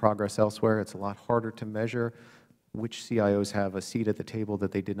incremental progress elsewhere. It's a lot harder to measure which CIOs have a seat at the table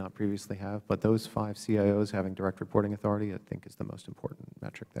that they did not previously have, but those 5 CIOs having direct reporting authority, I think, is the most important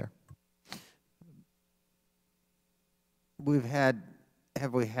metric there.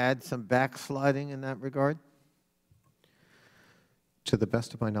 Have we had some backsliding in that regard? To the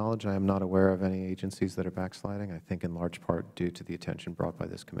best of my knowledge, I am not aware of any agencies that are backsliding, I think in large part due to the attention brought by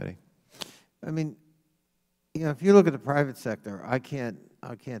this committee. I mean, you know, if you look at the private sector, I can't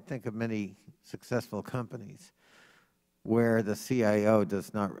think of many successful companies where the CIO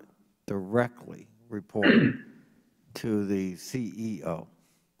does not directly report to the CEO.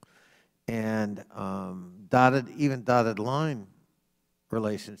 And even dotted line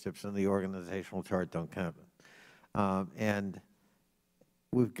relationships in the organizational chart don't count. And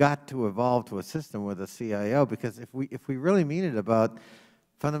we've got to evolve to a system with a CIO, because if we really mean it about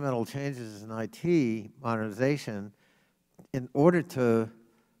fundamental changes in IT modernization, in order to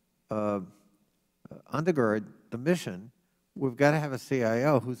undergird the mission, we've got to have a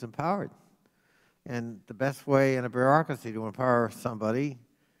CIO who's empowered. And the best way in a bureaucracy to empower somebody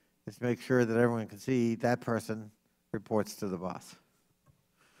is to make sure that everyone can see that person reports to the boss.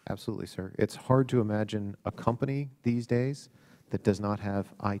 Absolutely, sir. It's hard to imagine a company these days that does not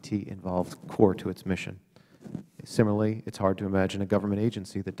have IT involved core to its mission. Similarly, it's hard to imagine a government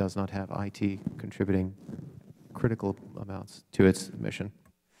agency that does not have IT contributing critical amounts to its mission.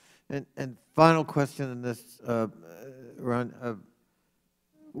 And final question in this run.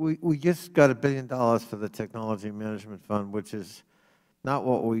 We just got $1 billion for the Technology Management Fund, which is not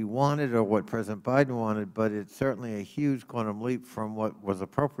what we wanted or what President Biden wanted, but it's certainly a huge quantum leap from what was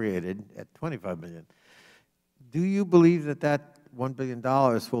appropriated at $25 billion. Do you believe that that $1 billion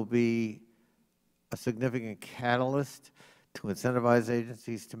will be a significant catalyst to incentivize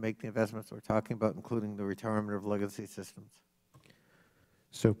agencies to make the investments we're talking about, including the retirement of legacy systems?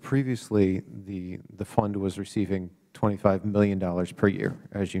 So previously, the fund was receiving $25 million per year,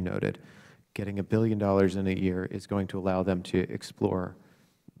 as you noted. Getting $1 billion in a year is going to allow them to explore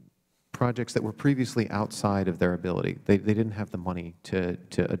projects that were previously outside of their ability. They didn't have the money to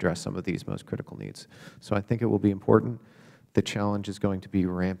address some of these most critical needs. So I think it will be important. The challenge is going to be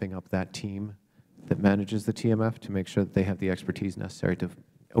ramping up that team that manages the TMF to make sure that they have the expertise necessary to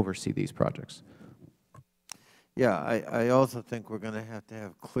oversee these projects. Yeah, I also think we're going to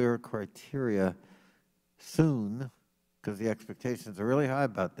have clear criteria soon, because the expectations are really high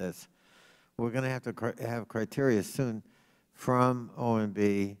about this. We're going to have criteria soon from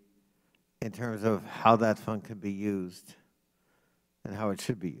OMB in terms of how that fund can be used and how it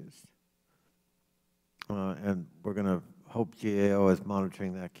should be used. And we're going to hope GAO is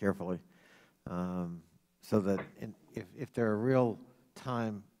monitoring that carefully, so that if there are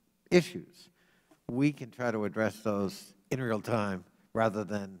real-time issues, we can try to address those in real time rather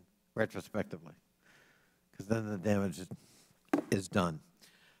than retrospectively, because then the damage is done.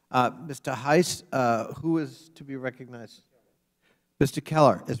 Mr. Heiss, who is to be recognized? Mr.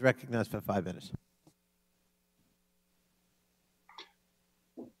 Keller is recognized for 5 minutes.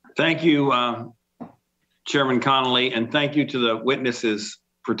 Thank you, Chairman Connolly, and thank you to the witnesses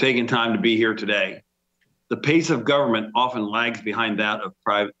for taking time to be here today. The pace of government often lags behind that of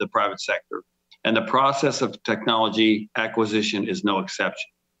the private sector, and the process of technology acquisition is no exception.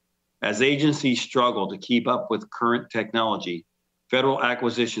 As agencies struggle to keep up with current technology, federal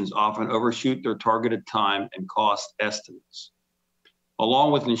acquisitions often overshoot their targeted time and cost estimates.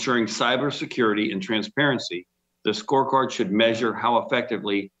 Along with ensuring cybersecurity and transparency, the scorecard should measure how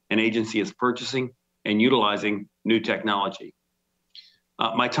effectively an agency is purchasing and utilizing new technology.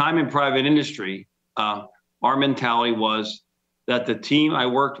 My time in private industry, our mentality was that the team I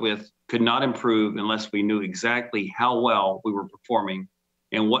worked with could not improve unless we knew exactly how well we were performing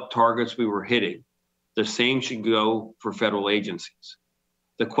and what targets we were hitting. The same should go for federal agencies.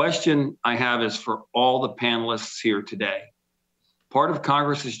 The question I have is for all the panelists here today. Part of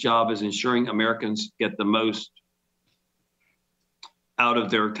Congress's job is ensuring Americans get the most out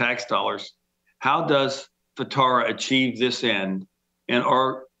of their tax dollars. How does Fitara achieve this end? And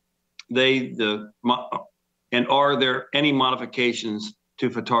are there any modifications to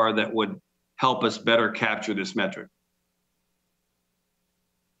Fitara that would help us better capture this metric?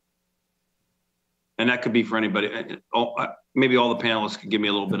 And that could be for anybody. Maybe all the panelists could give me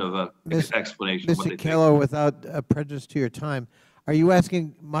a little bit of an explanation. Mr. Kello, without prejudice to your time, are you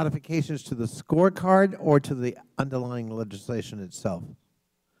asking modifications to the scorecard or to the underlying legislation itself?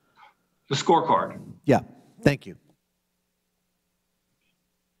 The scorecard. Yeah, thank you.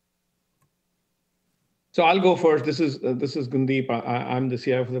 So I'll go first. This is Gundeep. I'm the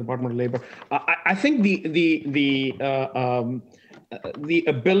CIO for the Department of Labor. I think the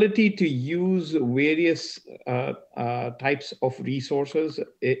ability to use various types of resources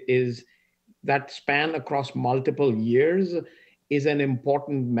is that span across multiple years is an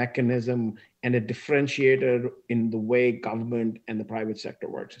important mechanism and a differentiator in the way government and the private sector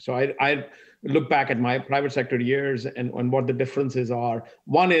works. So I look back at my private sector years and what the differences are.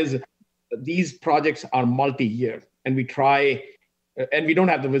 One is these projects are multi-year, and we try, and we don't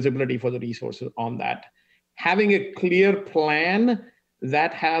have the visibility for the resources on that. Having a clear plan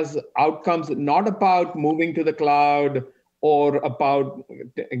that has outcomes, not about moving to the cloud or about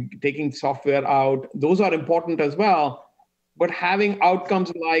taking software out, those are important as well. But having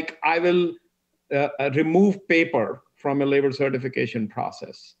outcomes like, I will remove paper from a labor certification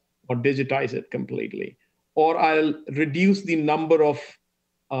process or digitize it completely, or I'll reduce the number of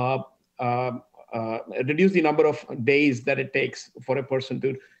days that it takes for a person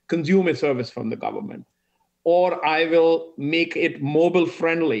to consume a service from the government, or I will make it mobile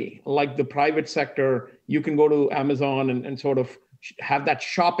friendly, like the private sector. You can go to Amazon and sort of have that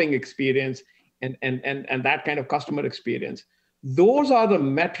shopping experience and that kind of customer experience. Those are the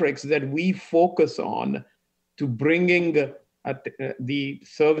metrics that we focus on to bringing the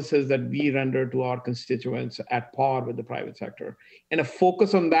services that we render to our constituents at par with the private sector. And a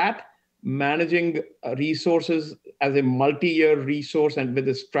focus on that, managing resources as a multi-year resource and with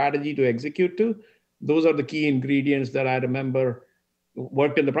a strategy to execute to, those are the key ingredients that I remember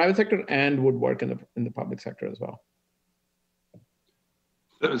worked in the private sector and would work in the public sector as well.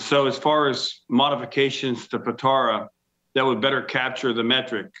 So as far as modifications to Fitara that would better capture the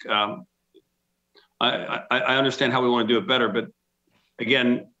metric, I understand how we want to do it better, but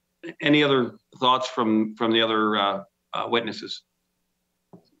again, any other thoughts from the other witnesses?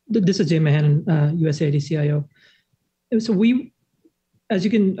 This is Jay Mahan, USAID CIO. So we, as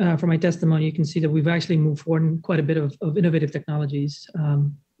you can, from my testimony, you can see that we've actually moved forward in quite a bit of innovative technologies,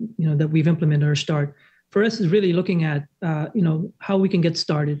 that we've implemented or start. For us, is really looking at, how we can get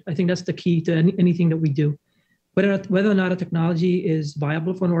started. I think that's the key to anything that we do. Whether or not a technology is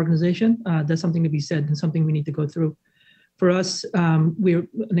viable for an organization, that's something to be said and something we need to go through. For us,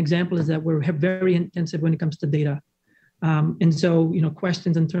 an example is that we're very intensive when it comes to data. And so,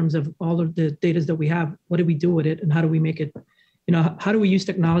 questions in terms of all of the data that we have, what do we do with it and how do we make it, how do we use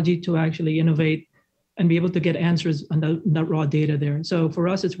technology to actually innovate and be able to get answers on that raw data there. So for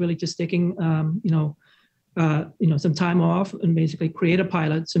us, it's really just taking, some time off and basically create a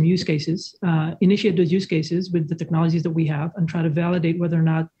pilot, some use cases, initiate those use cases with the technologies that we have and try to validate whether or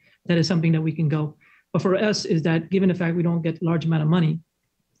not that is something that we can go. But for us is that given the fact we don't get a large amount of money,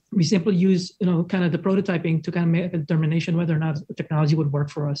 we simply use, kind of the prototyping to kind of make a determination whether or not the technology would work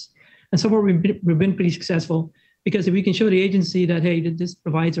for us. And so far we've been pretty successful because if we can show the agency that, hey, this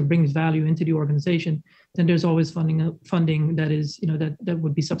provides or brings value into the organization, then there's always funding that is, that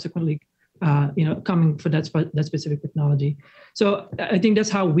would be subsequently, coming for that specific technology. So I think that's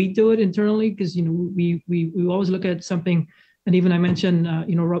how we do it internally because, we always look at something, and even I mentioned,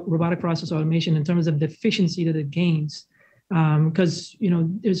 robotic process automation in terms of the efficiency that it gains. Because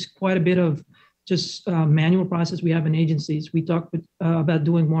there's quite a bit of just manual process we have in agencies. We talk about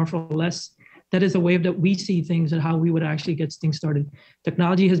doing more for less. That is a way that we see things and how we would actually get things started.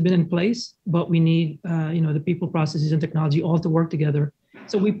 Technology has been in place, but we need the people, processes, and technology all to work together.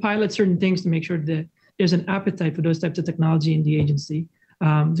 So we pilot certain things to make sure that there's an appetite for those types of technology in the agency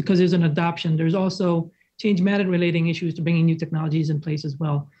because there's an adoption. There's also change management relating issues to bringing new technologies in place as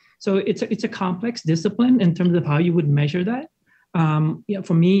well. So it's a complex discipline in terms of how you would measure that.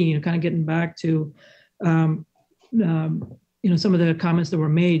 For me, kind of getting back to, some of the comments that were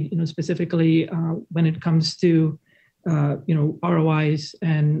made, specifically when it comes to ROIs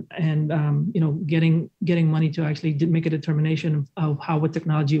and getting money to actually make a determination of how what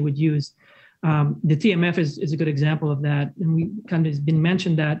technology would use. The TMF is a good example of that, and we kind of has been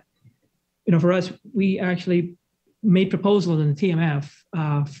mentioned that for us, we actually made proposals in the TMF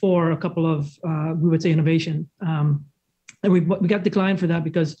for a couple of we would say innovation, and we got declined for that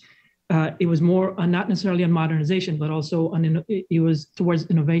because it was more not necessarily on modernization, but also on it was towards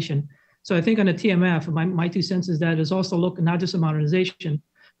innovation. So I think on the TMF, my 2 cents is that is also look not just at modernization,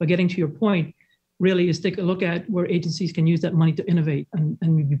 but getting to your point, really is take a look at where agencies can use that money to innovate and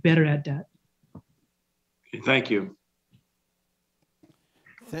we'd be better at that. Thank you.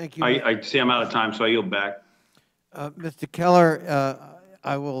 Thank you. I see I'm out of time, so I yield back. Mr. Keller,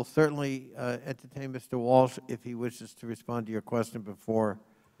 I will certainly entertain Mr. Walsh if he wishes to respond to your question before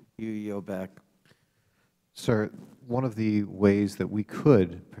you yield back. Sir, one of the ways that we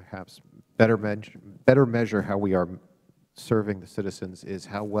could perhaps better measure how we are serving the citizens is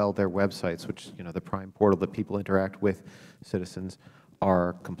how well their websites, which, the prime portal that people interact with citizens,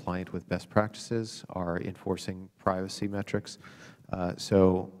 are compliant with best practices, are enforcing privacy metrics.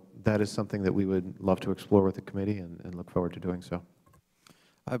 So that is something that we would love to explore with the committee and look forward to doing so.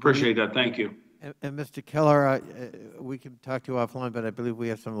 I appreciate that. Thank you. And Mr. Keller, we can talk to you offline, but I believe we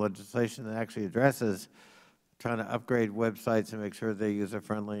have some legislation that actually addresses trying to upgrade websites and make sure they're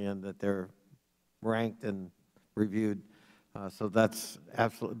user-friendly and that they're ranked and reviewed. So that's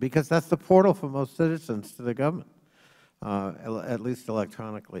absolutely, because that's the portal for most citizens to the government, at least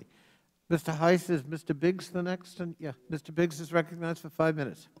electronically. Mr. Heiss, is Mr. Biggs the next? And yeah, Mr. Biggs is recognized for 5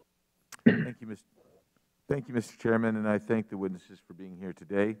 minutes. Thank you, Mr. Chairman, and I thank the witnesses for being here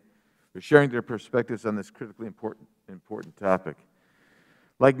today, for sharing their perspectives on this critically important topic.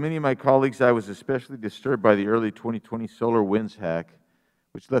 Like many of my colleagues, I was especially disturbed by the early 2020 SolarWinds hack,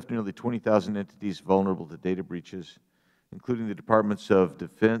 which left nearly 20,000 entities vulnerable to data breaches, including the Departments of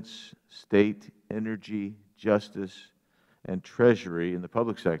Defense, State, Energy, Justice, and Treasury in the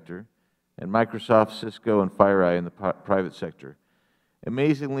public sector, and Microsoft, Cisco, and FireEye in the private sector.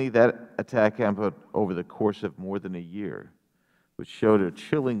 Amazingly, that attack happened over the course of more than a year, which showed a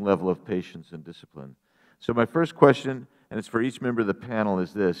chilling level of patience and discipline. So my first question, and it's for each member of the panel,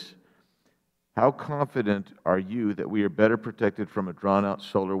 is this: how confident are you that we are better protected from a drawn-out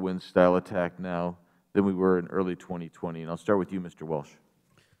SolarWinds style attack now than we were in early 2020? And I'll start with you, Mr. Walsh.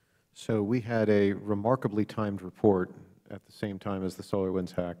 So we had a remarkably timed report at the same time as the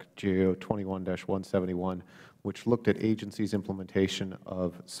SolarWinds hack, GAO 21-171, which looked at agencies' implementation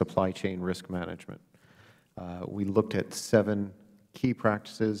of supply chain risk management. We looked at 7 key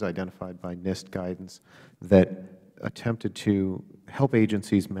practices identified by NIST guidance that attempted to help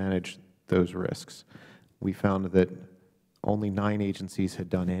agencies manage those risks. We found that only 9 agencies had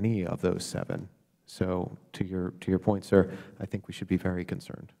done any of those 7. So to your point, sir, I think we should be very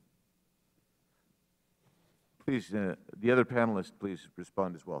concerned. Please, the other panelists, please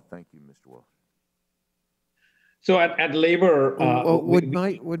respond as well. Thank you, Mr. Walsh. So at Labor,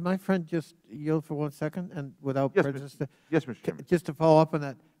 would my friend just yield for 1 second and without prejudice? Yes, Mr. Chairman. Just to follow up on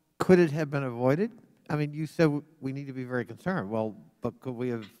that, could it have been avoided? I mean, you said we need to be very concerned. Well, but could we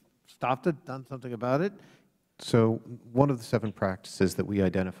have stopped it, done something about it? So one of the 7 practices that we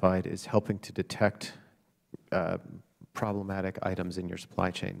identified is helping to detect problematic items in your supply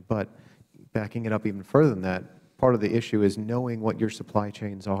chain. But backing it up even further than that, part of the issue is knowing what your supply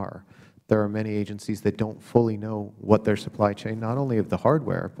chains are. There are many agencies that don't fully know what their supply chain, not only of the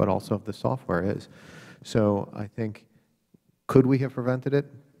hardware, but also of the software is. So I think, could we have prevented it?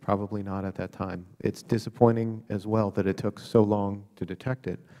 Probably not at that time. It's disappointing as well that it took so long to detect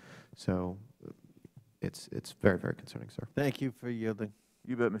it. So it's very, very concerning, sir. Thank you for yielding.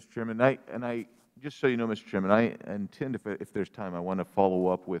 You bet, Mr. Chairman. And I just so you know, Mr. Chairman, I intend, if there's time, I want to follow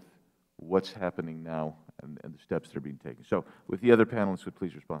up with what's happening now and the steps that are being taken. So with the other panelists, would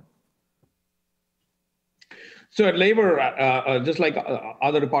please respond. So at Labor, just like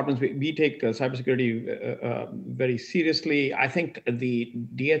other departments, we take cybersecurity very seriously. I think the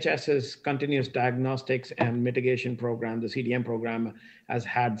DHS's Continuous Diagnostics and Mitigation Program, the CDM program, has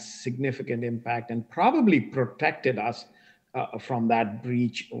had significant impact and probably protected us from that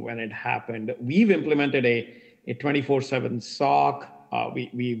breach when it happened. We've implemented a 24/7 SOC.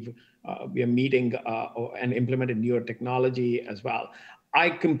 We are meeting and implemented newer technology as well. I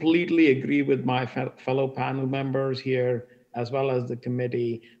completely agree with my fellow panel members here, as well as the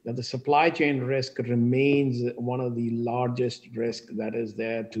committee, that the supply chain risk remains one of the largest risks that is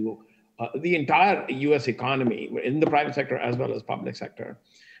there to the entire U.S. economy, in the private sector as well as public sector.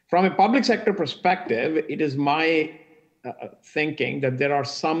 From a public sector perspective, it is my thinking that there are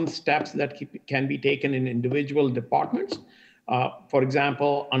some steps that can be taken in individual departments. For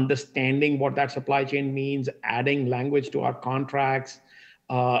example, understanding what that supply chain means, adding language to our contracts,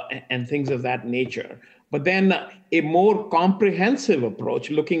 and things of that nature. But then a more comprehensive approach,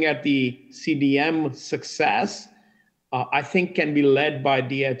 looking at the CDM success, I think can be led by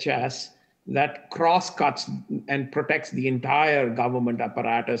DHS, that cross-cuts and protects the entire government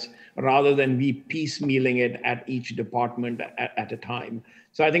apparatus rather than we piecemealing it at each department at a time.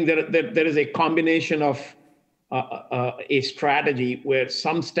 So I think there is a combination of a strategy where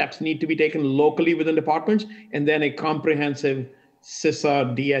some steps need to be taken locally within departments, and then a comprehensive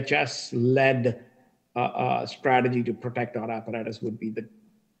CISA DHS-led strategy to protect our apparatus would be the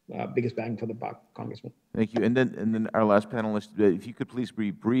biggest bang for the buck, Congressman. Thank you. And then our last panelist, if you could please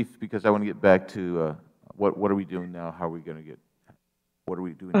be brief, because I want to get back to what are we doing now? How are we going to get? What are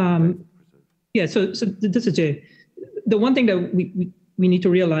we doing? Yeah. So this is Jay. The one thing that we need to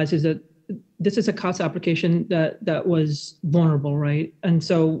realize is that this is a CASA application that was vulnerable, right? And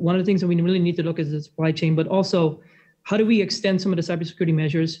so one of the things that we really need to look at is the supply chain, but also how do we extend some of the cybersecurity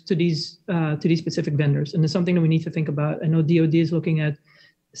measures to these specific vendors? And it's something that we need to think about. I know DoD is looking at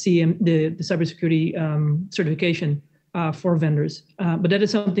the cybersecurity certification for vendors. But that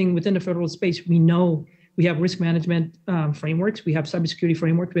is something within the federal space. We know we have risk management frameworks, we have cybersecurity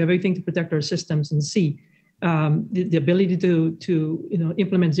frameworks, we have everything to protect our systems and see the ability to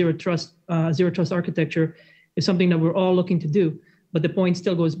implement zero trust architecture is something that we're all looking to do. But the point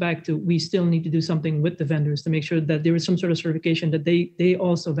still goes back to we still need to do something with the vendors to make sure that there is some sort of certification that they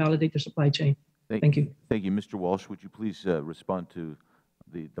also validate their supply chain. Thank you. Thank you. Mr. Walsh, would you please respond to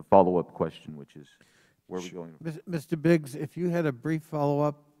the follow-up question, which is where are we going? Mr. Biggs, if you had a brief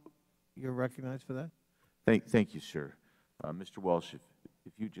follow-up, you're recognized for that. Thank you, sir. Mr. Walsh,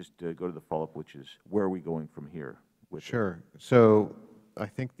 if you just go to the follow-up, which is where are we going from here? Sure. So I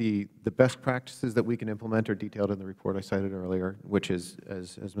think the best practices that we can implement are detailed in the report I cited earlier, which is,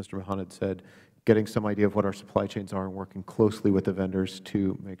 as Mr. Mahan had said, getting some idea of what our supply chains are and working closely with the vendors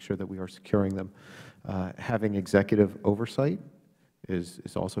to make sure that we are securing them. Having executive oversight is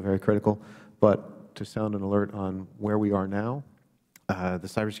also very critical. But to sound an alert on where we are now, the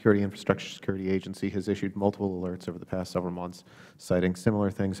Cybersecurity Infrastructure Security Agency has issued multiple alerts over the past several months, citing similar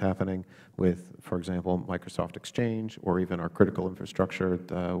things happening with, for example, Microsoft Exchange, or even our critical infrastructure,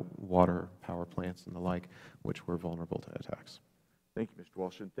 the water, power plants, and the like, which were vulnerable to attacks. Thank you, Mr.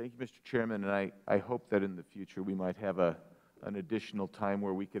 Walsh, and thank you, Mr. Chairman. And I hope that in the future we might have an additional time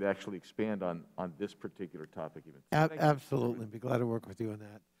where we could actually expand on this particular topic. Even. Absolutely. Be glad to work with you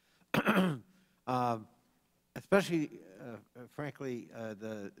on that. Especially, frankly,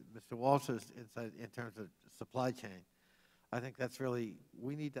 Mr. Walsh's insight in terms of supply chain. I think that's really,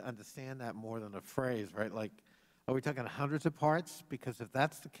 we need to understand that more than a phrase, right? Like, are we talking hundreds of parts? Because if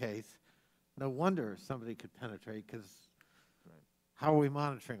that's the case, no wonder somebody could penetrate, because how are we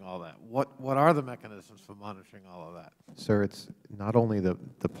monitoring all that? What are the mechanisms for monitoring all of that? Sir, it's not only the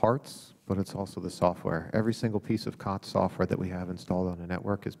parts, but it's also the software. Every single piece of COTS software that we have installed on a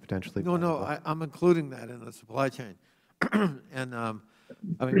network is potentially No, I'm including that in the supply chain. And I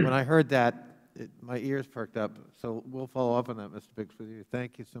mean, when I heard that, my ears perked up. So we'll follow up on that, Mr. Biggs, with you.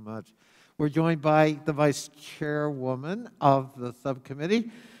 Thank you so much. We're joined by the Vice Chairwoman of the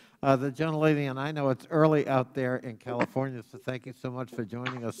subcommittee, the gentlelady, and I know it's early out there in California, so thank you so much for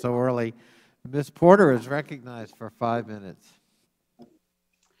joining us so early. Ms. Porter is recognized for 5 minutes.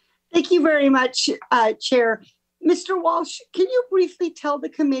 Thank you very much, Chair. Mr. Walsh, can you briefly tell the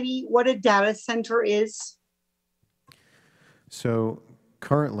committee what a data center is? So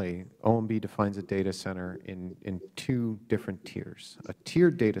currently, OMB defines a data center in 2 different tiers. A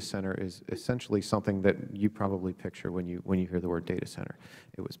tiered data center is essentially something that you probably picture when you hear the word data center.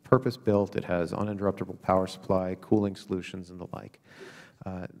 It was purpose-built. It has uninterruptible power supply, cooling solutions, and the like.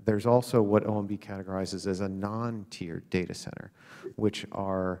 There's also what OMB categorizes as a non-tiered data center, which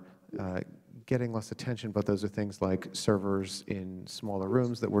are getting less attention, but those are things like servers in smaller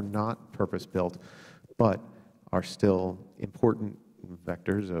rooms that were not purpose-built, but are still important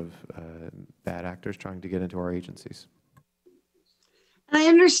vectors of bad actors trying to get into our agencies. And I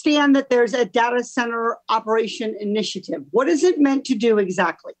understand that there's a data center operation initiative. What is it meant to do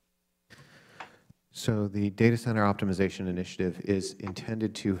exactly? So the Data Center Optimization Initiative is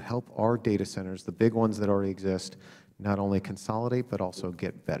intended to help our data centers, the big ones that already exist, not only consolidate, but also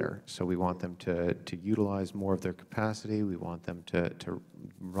get better. So we want them to utilize more of their capacity. We want them to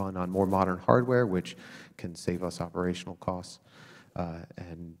run on more modern hardware, which can save us operational costs,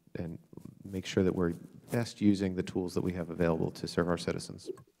 and make sure that we're best using the tools that we have available to serve our citizens.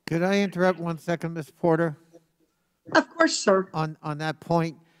 Could I interrupt 1 second, Ms. Porter? Of course, sir. On that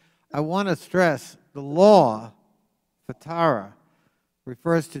point, I want to stress the law, Fitara,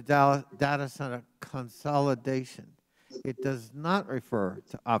 refers to data center consolidation. It does not refer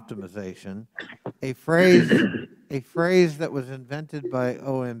to optimization, a phrase that was invented by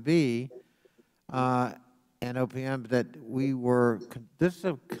OMB and OPM that this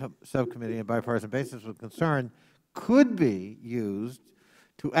subcommittee on bipartisan basis was concerned could be used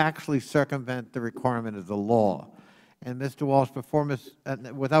to actually circumvent the requirement of the law. And Mr. Walsh,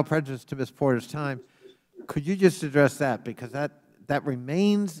 without prejudice to Ms. Porter's time, could you just address that? Because that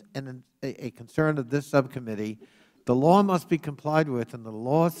remains a concern of this subcommittee. The law must be complied with, and the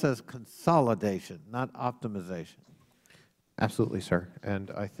law says consolidation, not optimization. Absolutely, sir.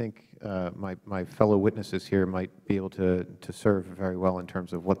 And I think my fellow witnesses here might be able to serve very well in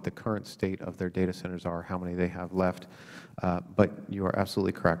terms of what the current state of their data centers are, how many they have left. But you are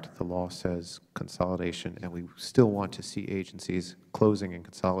absolutely correct. The law says consolidation, and we still want to see agencies closing and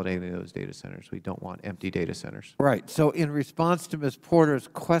consolidating those data centers. We don't want empty data centers. Right. So in response to Ms. Porter's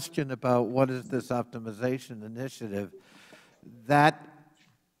question about what is this optimization initiative, that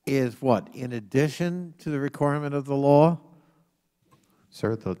is what, in addition to the requirement of the law?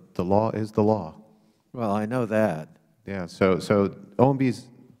 Sir, the law is the law. Well, I know that. Yeah, so OMB's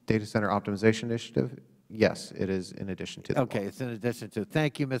data center optimization initiative, yes, it is in addition to the law. It's in addition to.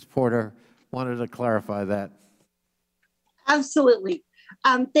 Thank you, Ms. Porter. Wanted to clarify that. Absolutely.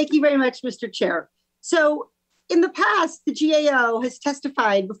 Thank you very much, Mr. Chair. So in the past, the GAO has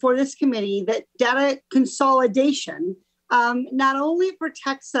testified before this committee that data consolidation not only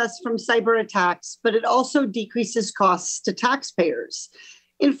protects us from cyber attacks, but it also decreases costs to taxpayers.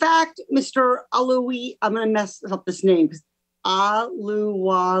 In fact, Mr. Aloui, I'm going to mess up this name,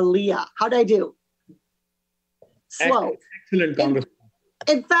 Aluwalia. How'd I do? Slow. Excellent, Congressman.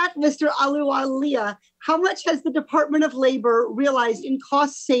 In fact, Mr. Aluwalia, how much has the Department of Labor realized in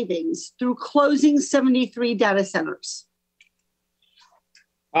cost savings through closing 73 data centers?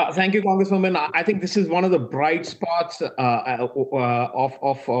 Thank you, Congresswoman. I think this is one of the bright spots of our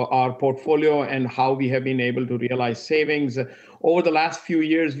portfolio and how we have been able to realize savings. Over the last few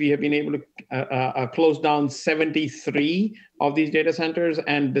years, we have been able to close down 73 of these data centers,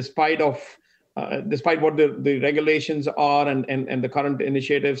 and despite what the regulations are and the current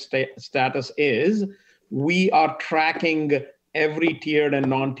initiative status is, we are tracking every tiered and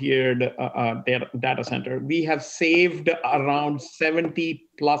non-tiered data center. We have saved around $70+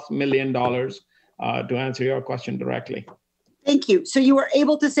 million, to answer your question directly. Thank you. So you were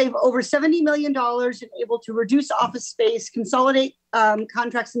able to save over $70 million and able to reduce office space, consolidate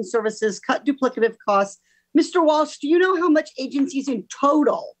contracts and services, cut duplicative costs. Mr. Walsh, do you know how much agencies in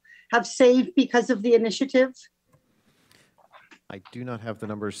total have saved because of the initiative? I do not have the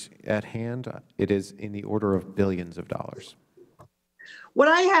numbers at hand. It is in the order of billions of dollars. What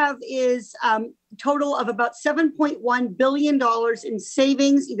I have is a total of about $7.1 billion in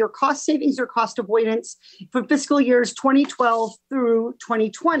savings, either cost savings or cost avoidance for fiscal years 2012 through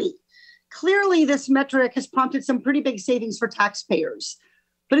 2020. Clearly, this metric has prompted some pretty big savings for taxpayers.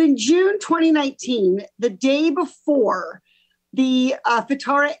 But in June 2019, the day before the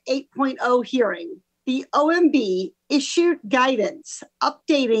Fitara 8.0 hearing, the OMB issued guidance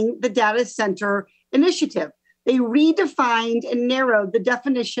updating the data center initiative. They redefined and narrowed the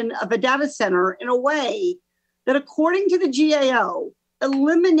definition of a data center in a way that, according to the GAO,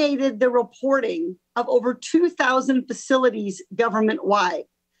 eliminated the reporting of over 2,000 facilities government-wide.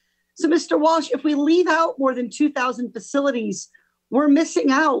 So, Mr. Walsh, if we leave out more than 2,000 facilities, we're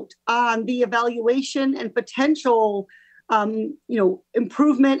missing out on the evaluation and potential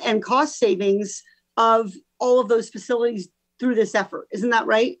improvement and cost savings of all of those facilities through this effort. Isn't that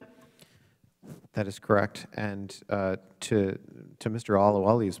right? That is correct. And to Mr.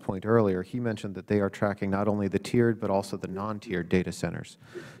 Alawali's point earlier, he mentioned that they are tracking not only the tiered but also the non-tiered data centers.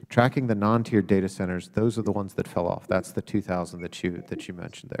 Tracking the non-tiered data centers, those are the ones that fell off. That's the 2,000 that you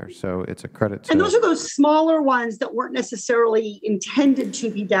mentioned there. So it's a credit to— And those are those smaller ones that weren't necessarily intended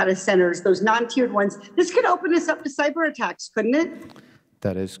to be data centers, those non-tiered ones. This could open us up to cyber attacks, couldn't it?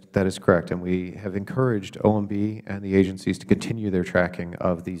 That is correct, and we have encouraged OMB and the agencies to continue their tracking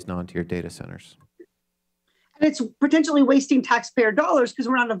of these non-tiered data centers. And it's potentially wasting taxpayer dollars because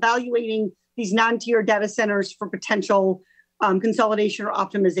we're not evaluating these non-tiered data centers for potential consolidation or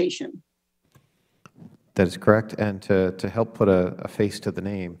optimization. That is correct, and to help put a face to the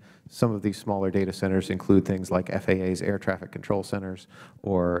name, some of these smaller data centers include things like FAA's air traffic control centers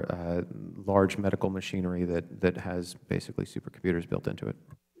or large medical machinery that has basically supercomputers built into it.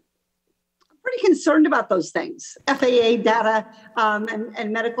 I'm pretty concerned about those things, FAA data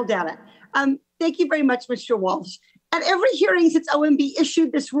and medical data. Thank you very much, Mr. Walsh. At every hearing since OMB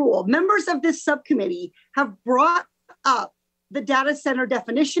issued this rule, members of this subcommittee have brought up the data center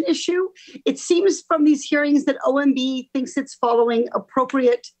definition issue. It seems from these hearings that OMB thinks it's following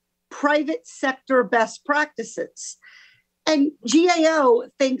appropriate private sector best practices. And GAO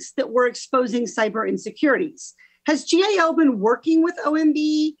thinks that we're exposing cyber insecurities. Has GAO been working with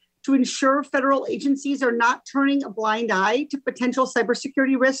OMB to ensure federal agencies are not turning a blind eye to potential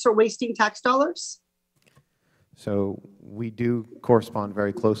cybersecurity risks or wasting tax dollars? So we do correspond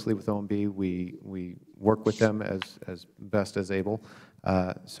very closely with OMB. We work with them as best as able.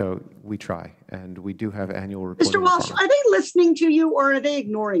 So we try, and we do have annual reporting. Mr. Walsh, are they listening to you or are they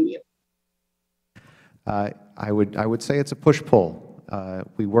ignoring you? I would say it's a push-pull.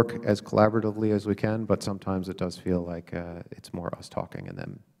 We work as collaboratively as we can, but sometimes it does feel like it's more us talking and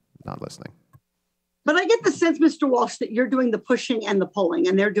them not listening. But I get the sense, Mr. Walsh, that you're doing the pushing and the pulling,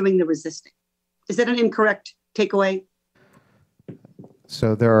 and they're doing the resisting. Is that an incorrect takeaway?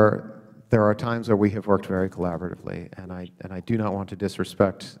 So there are times where we have worked very collaboratively, and I do not want to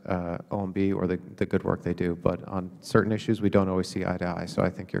disrespect OMB or the good work they do, but on certain issues we don't always see eye to eye. So I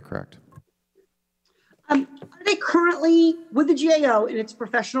think you're correct. Are they currently, with the GAO, in its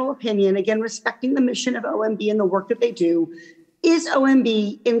professional opinion, again respecting the mission of OMB and the work that they do, is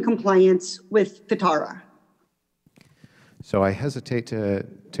OMB in compliance with Fitara? So I hesitate to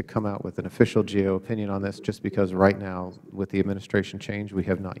come out with an official GAO opinion on this, just because right now, with the administration change, we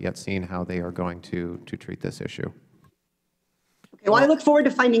have not yet seen how they are going to treat this issue. Okay, well, I look forward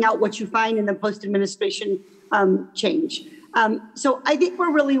to finding out what you find in the post-administration change. So I think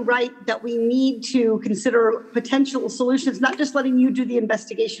we're really right that we need to consider potential solutions, not just letting you do the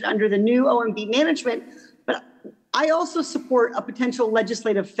investigation under the new OMB management, but I also support a potential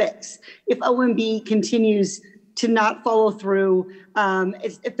legislative fix if OMB continues to not follow through.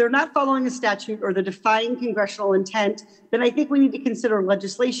 If they're not following a statute or they're defying congressional intent, then I think we need to consider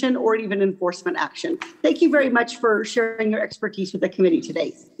legislation or even enforcement action. Thank you very much for sharing your expertise with the committee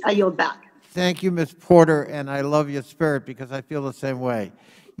today. I yield back. Thank you, Ms. Porter, and I love your spirit because I feel the same way.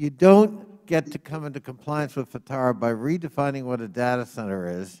 You don't get to come into compliance with Fitara by redefining what a data center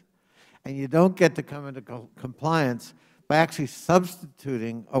is, and you don't get to come into compliance by actually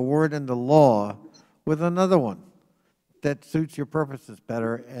substituting a word in the law with another one that suits your purposes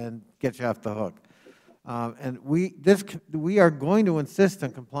better and gets you off the hook. And we are going to insist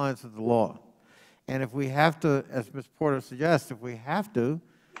on compliance with the law. And if we have to, as Ms. Porter suggests, if we have to,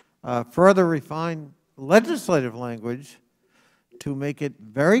 further refine legislative language to make it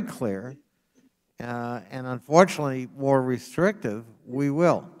very clear and unfortunately more restrictive, we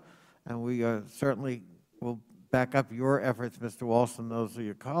will. And we certainly will back up your efforts, Mr. Walsh, and those of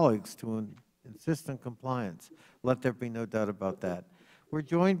your colleagues to insist on compliance. Let there be no doubt about that. We're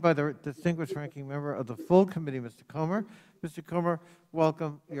joined by the distinguished ranking member of the full committee, Mr. Comer. Mr. Comer,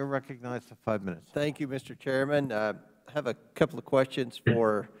 welcome. You're recognized for 5 minutes. Thank you, Mr. Chairman. I have a couple of questions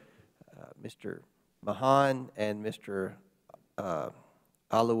for Mr. Mahan and Mr.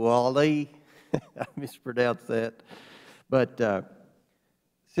 Aluwali. I mispronounced that. But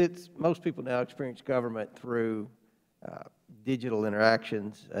since most people now experience government through digital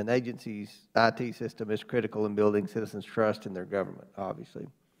interactions, an agency's IT system is critical in building citizens' trust in their government, obviously.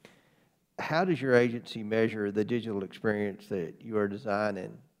 How does your agency measure the digital experience that you are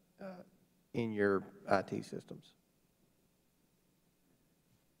designing in your IT systems?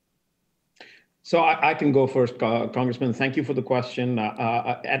 So I can go first, Congressman. Thank you for the question.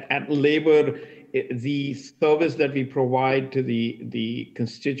 At Labor, the service that we provide to the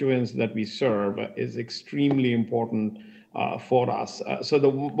constituents that we serve is extremely important for us. So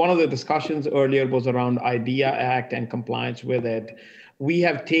one of the discussions earlier was around IDEA Act and compliance with it. We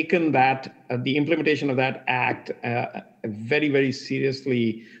have taken that, the implementation of that act very, very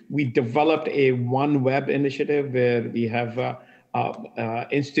seriously. We developed a One Web initiative where we have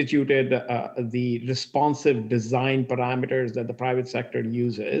instituted the responsive design parameters that the private sector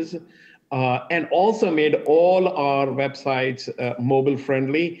uses, and also made all our websites mobile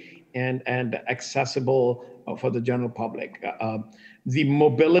friendly and accessible for the general public. The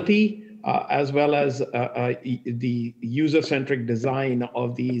mobility as well as the user-centric design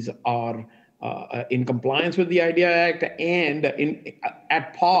of these are in compliance with the IDEA Act and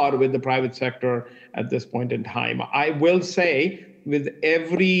at par with the private sector at this point in time. I will say, with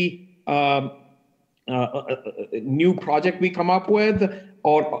every new project we come up with,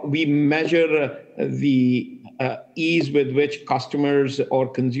 or we measure the ease with which customers or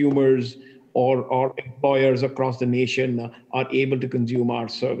consumers or employers across the nation are able to consume our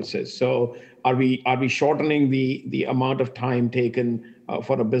services. So are we shortening the amount of time taken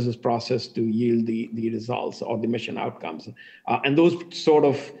for a business process to yield the results or the mission outcomes. And those sort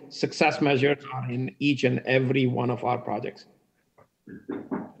of success measures are in each and every one of our projects.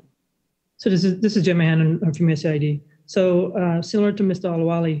 So this is Jim Mahan from USAID. So similar to Mr.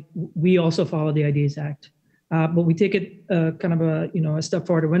 Alawali, we also follow the IDEAS Act, but we take it kind of a step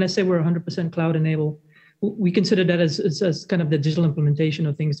forward. When I say we're 100% cloud enabled, we consider that as kind of the digital implementation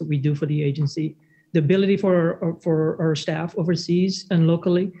of things that we do for the agency. The ability for our staff overseas and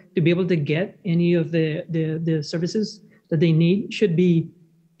locally to be able to get any of the services that they need should be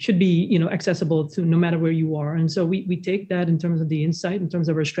accessible to no matter where you are. And so we take that in terms of the insight, in terms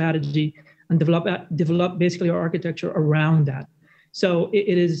of our strategy, and develop basically our architecture around that. So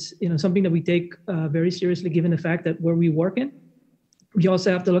it is something that we take very seriously, given the fact that where we work in, we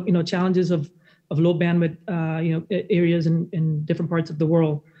also have to look challenges of low bandwidth areas in different parts of the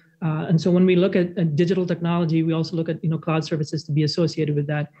world. And so when we look at digital technology, we also look at cloud services to be associated with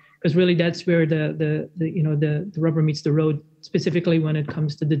that, because really that's where the rubber meets the road, specifically when it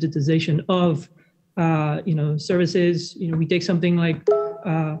comes to digitization of services. We take something like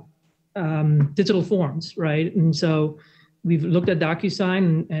digital forms, right? And so we've looked at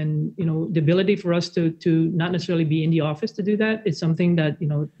DocuSign, and the ability for us to not necessarily be in the office to do that is something that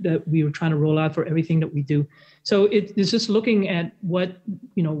that we were trying to roll out for everything that we do. So it's just looking at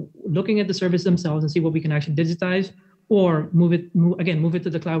looking at the service themselves and see what we can actually digitize, or move it to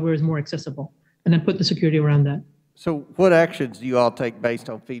the cloud where it's more accessible, and then put the security around that. So what actions do you all take based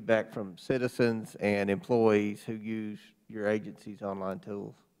on feedback from citizens and employees who use your agency's online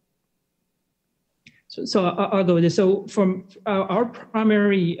tools? So I'll go with this. So from our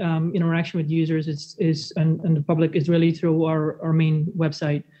primary interaction with users and the public is really through our main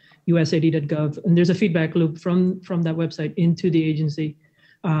website, usaid.gov. And there's a feedback loop from that website into the agency.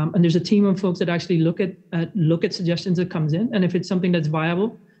 And there's a team of folks that actually look at suggestions that comes in. And if it's something that's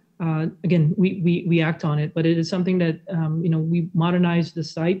viable, again, we act on it. But it is something that, we modernize the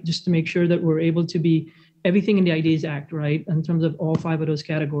site just to make sure that we're able to be everything in the IDEAS Act, right, in terms of all 5 of those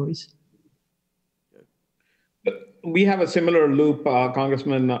categories. We have a similar loop,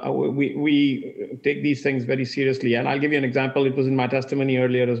 Congressman. We take these things very seriously. And I'll give you an example. It was in my testimony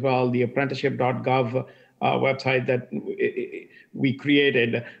earlier as well, the apprenticeship.gov website that we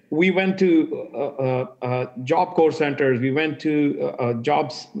created. We went to job corps centers. We went to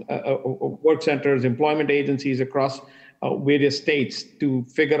jobs, work centers, employment agencies across various states to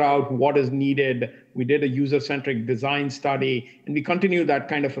figure out what is needed. We did a user-centric design study, and we continue that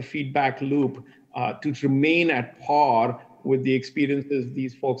kind of a feedback loop to remain at par with the experiences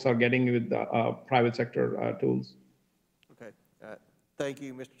these folks are getting with the private sector tools. Okay. Thank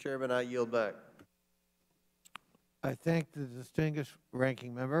you, Mr. Chairman. I yield back. I thank the distinguished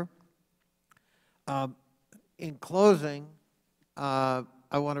ranking member. In closing, I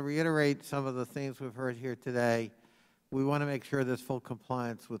want to reiterate some of the things we've heard here today. We want to make sure there's full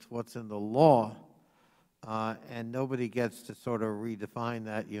compliance with what's in the law, and nobody gets to sort of redefine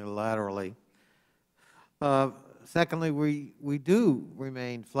that unilaterally. Secondly, we do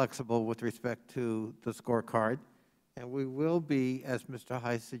remain flexible with respect to the scorecard, and we will be, as Mr.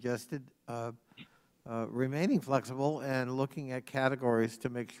 Heiss suggested, remaining flexible and looking at categories to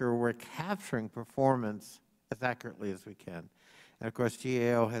make sure we're capturing performance as accurately as we can. And of course,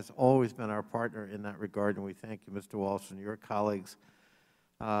 GAO has always been our partner in that regard, and we thank you, Mr. Walsh, and your colleagues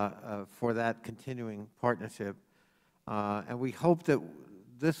for that continuing partnership. And we hope that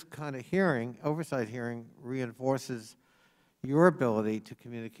this kind of hearing, oversight hearing, reinforces your ability to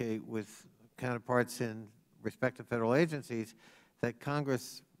communicate with counterparts in respective federal agencies that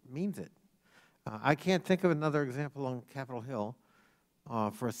Congress means it. I can't think of another example on Capitol Hill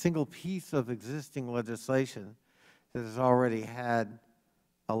for a single piece of existing legislation that has already had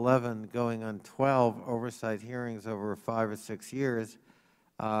 11 going on 12 oversight hearings over 5 or 6 years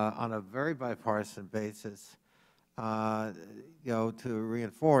on a very bipartisan basis, to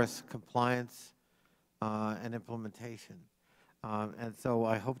reinforce compliance and implementation. And so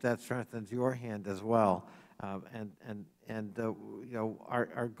I hope that strengthens your hand as well. Our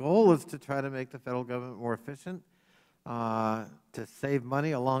goal is to try to make the federal government more efficient, to save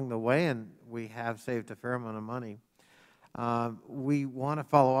money along the way, and we have saved a fair amount of money. We want to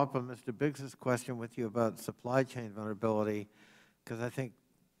follow up on Mr. Biggs's question with you about supply chain vulnerability, because I think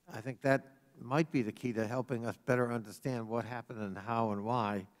that might be the key to helping us better understand what happened and how and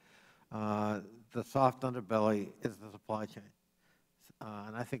why. The soft underbelly is the supply chain.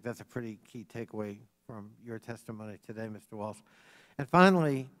 And I think that's a pretty key takeaway from your testimony today, Mr. Walsh. And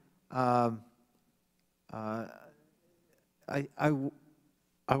finally, I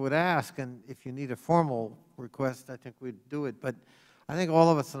would ask, and if you need a formal request, I think we'd do it, but I think all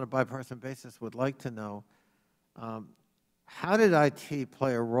of us on a bipartisan basis would like to know, how did IT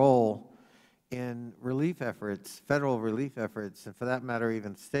play a role in relief efforts, federal relief efforts, and for that matter,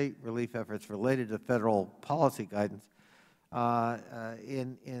 even state relief efforts related to federal policy guidance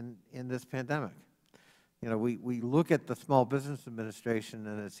in this pandemic? You know, we look at the Small Business Administration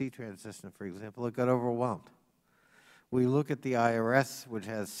and its E-Tran system, for example, it got overwhelmed. We look at the IRS, which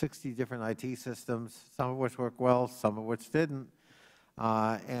has 60 different IT systems, some of which work well, some of which didn't.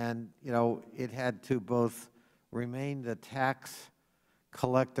 And, you know, it had to both remain the tax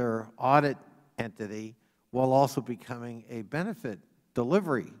collector audit entity while also becoming a benefit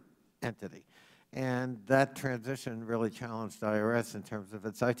delivery entity. And that transition really challenged the IRS in terms of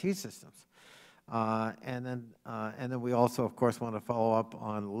its IT systems. And then we also, of course, want to follow up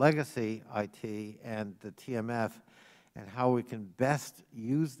on legacy IT and the TMF and how we can best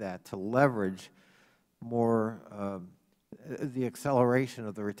use that to leverage more the acceleration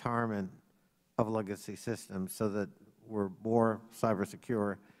of the retirement of legacy systems so that we're more cyber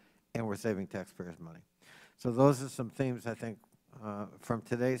secure and we're saving taxpayers' money. So those are some themes, I think, from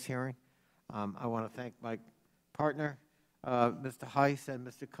today's hearing. I want to thank my partner, Mr. Heiss and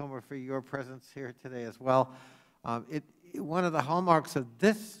Mr. Comer, for your presence here today as well. One of the hallmarks of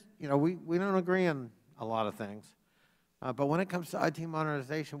this, you know, we don't agree on a lot of things, but when it comes to IT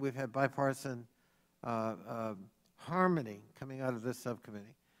modernization, we've had bipartisan harmony coming out of this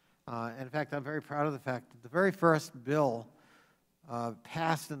subcommittee. And in fact, I'm very proud of the fact that the very first bill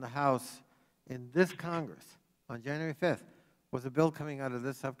passed in the House in this Congress on January 5th was a bill coming out of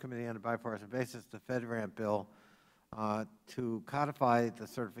this subcommittee on a bipartisan basis, the FedRAMP bill, to codify the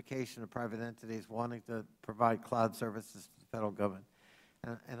certification of private entities wanting to provide cloud services to the federal government.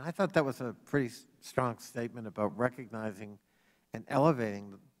 And I thought that was a pretty strong statement about recognizing and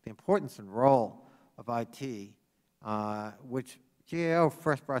elevating the importance and role of IT, which GAO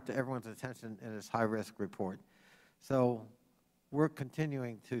first brought to everyone's attention in its high-risk report. So we're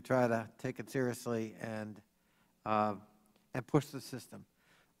continuing to try to take it seriously and push the system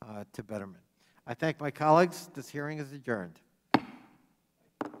to betterment. I thank my colleagues. This hearing is adjourned.